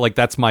up. Like,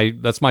 that's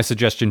my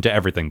suggestion to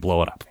everything,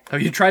 blow it up.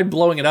 Have you tried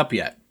blowing it up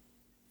yet?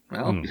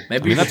 Well,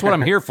 maybe that's what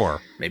I'm here for.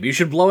 Maybe you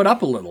should blow it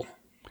up a little.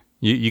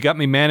 You got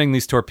me manning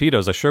these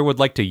torpedoes. I sure would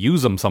like to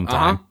use them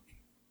sometime.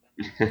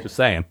 Just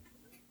saying.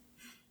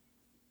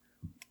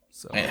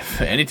 So.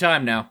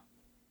 Anytime now.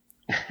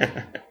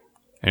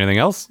 Anything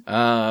else?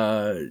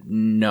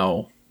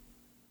 No.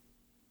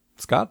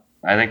 Scott?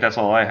 I think that's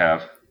all I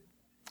have.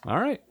 All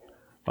right.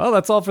 Well,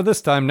 that's all for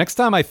this time. Next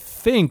time, I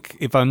think,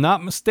 if I'm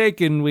not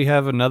mistaken, we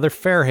have another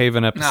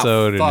Fairhaven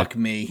episode. Oh, fuck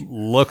me.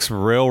 Looks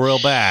real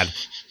bad.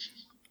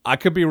 I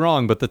could be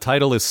wrong, but the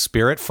title is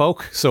Spirit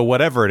Folk, so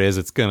whatever it is,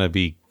 it's going to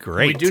be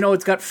great. We do know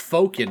it's got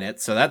folk in it,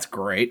 so that's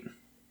great.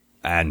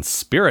 And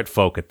Spirit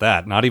Folk at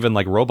that, not even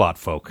like robot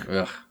folk.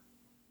 Ugh.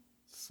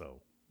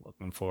 So,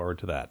 looking forward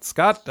to that.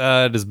 Scott,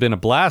 it has been a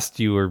blast.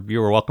 You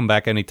were welcome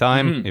back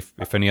anytime,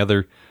 if any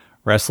other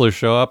wrestlers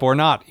show up, or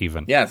not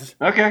even. Yes.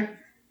 Okay.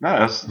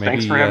 No,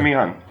 thanks for having me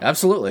on.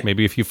 Absolutely.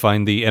 Maybe if you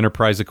find the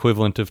Enterprise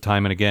equivalent of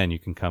Time and Again, you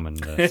can come and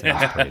sing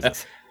his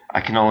praises.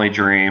 I can only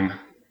dream.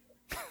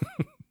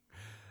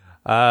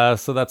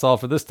 So that's all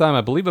for this time.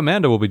 I believe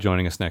Amanda will be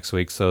joining us next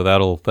week, so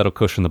that'll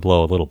cushion the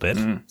blow a little bit.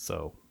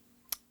 So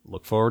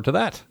look forward to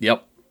that.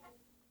 Yep.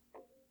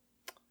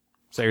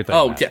 Say your thing.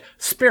 Oh, Matt. yeah.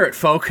 Spirit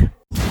Folk.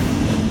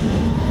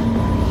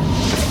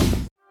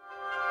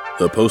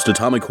 The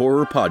Post-Atomic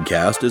Horror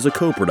Podcast is a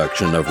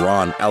co-production of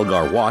Ron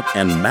Algar Watt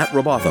and Matt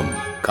Robotham.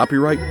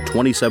 Copyright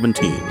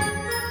 2017.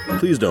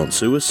 Please don't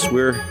sue us.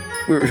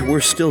 We're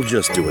still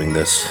just doing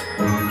this.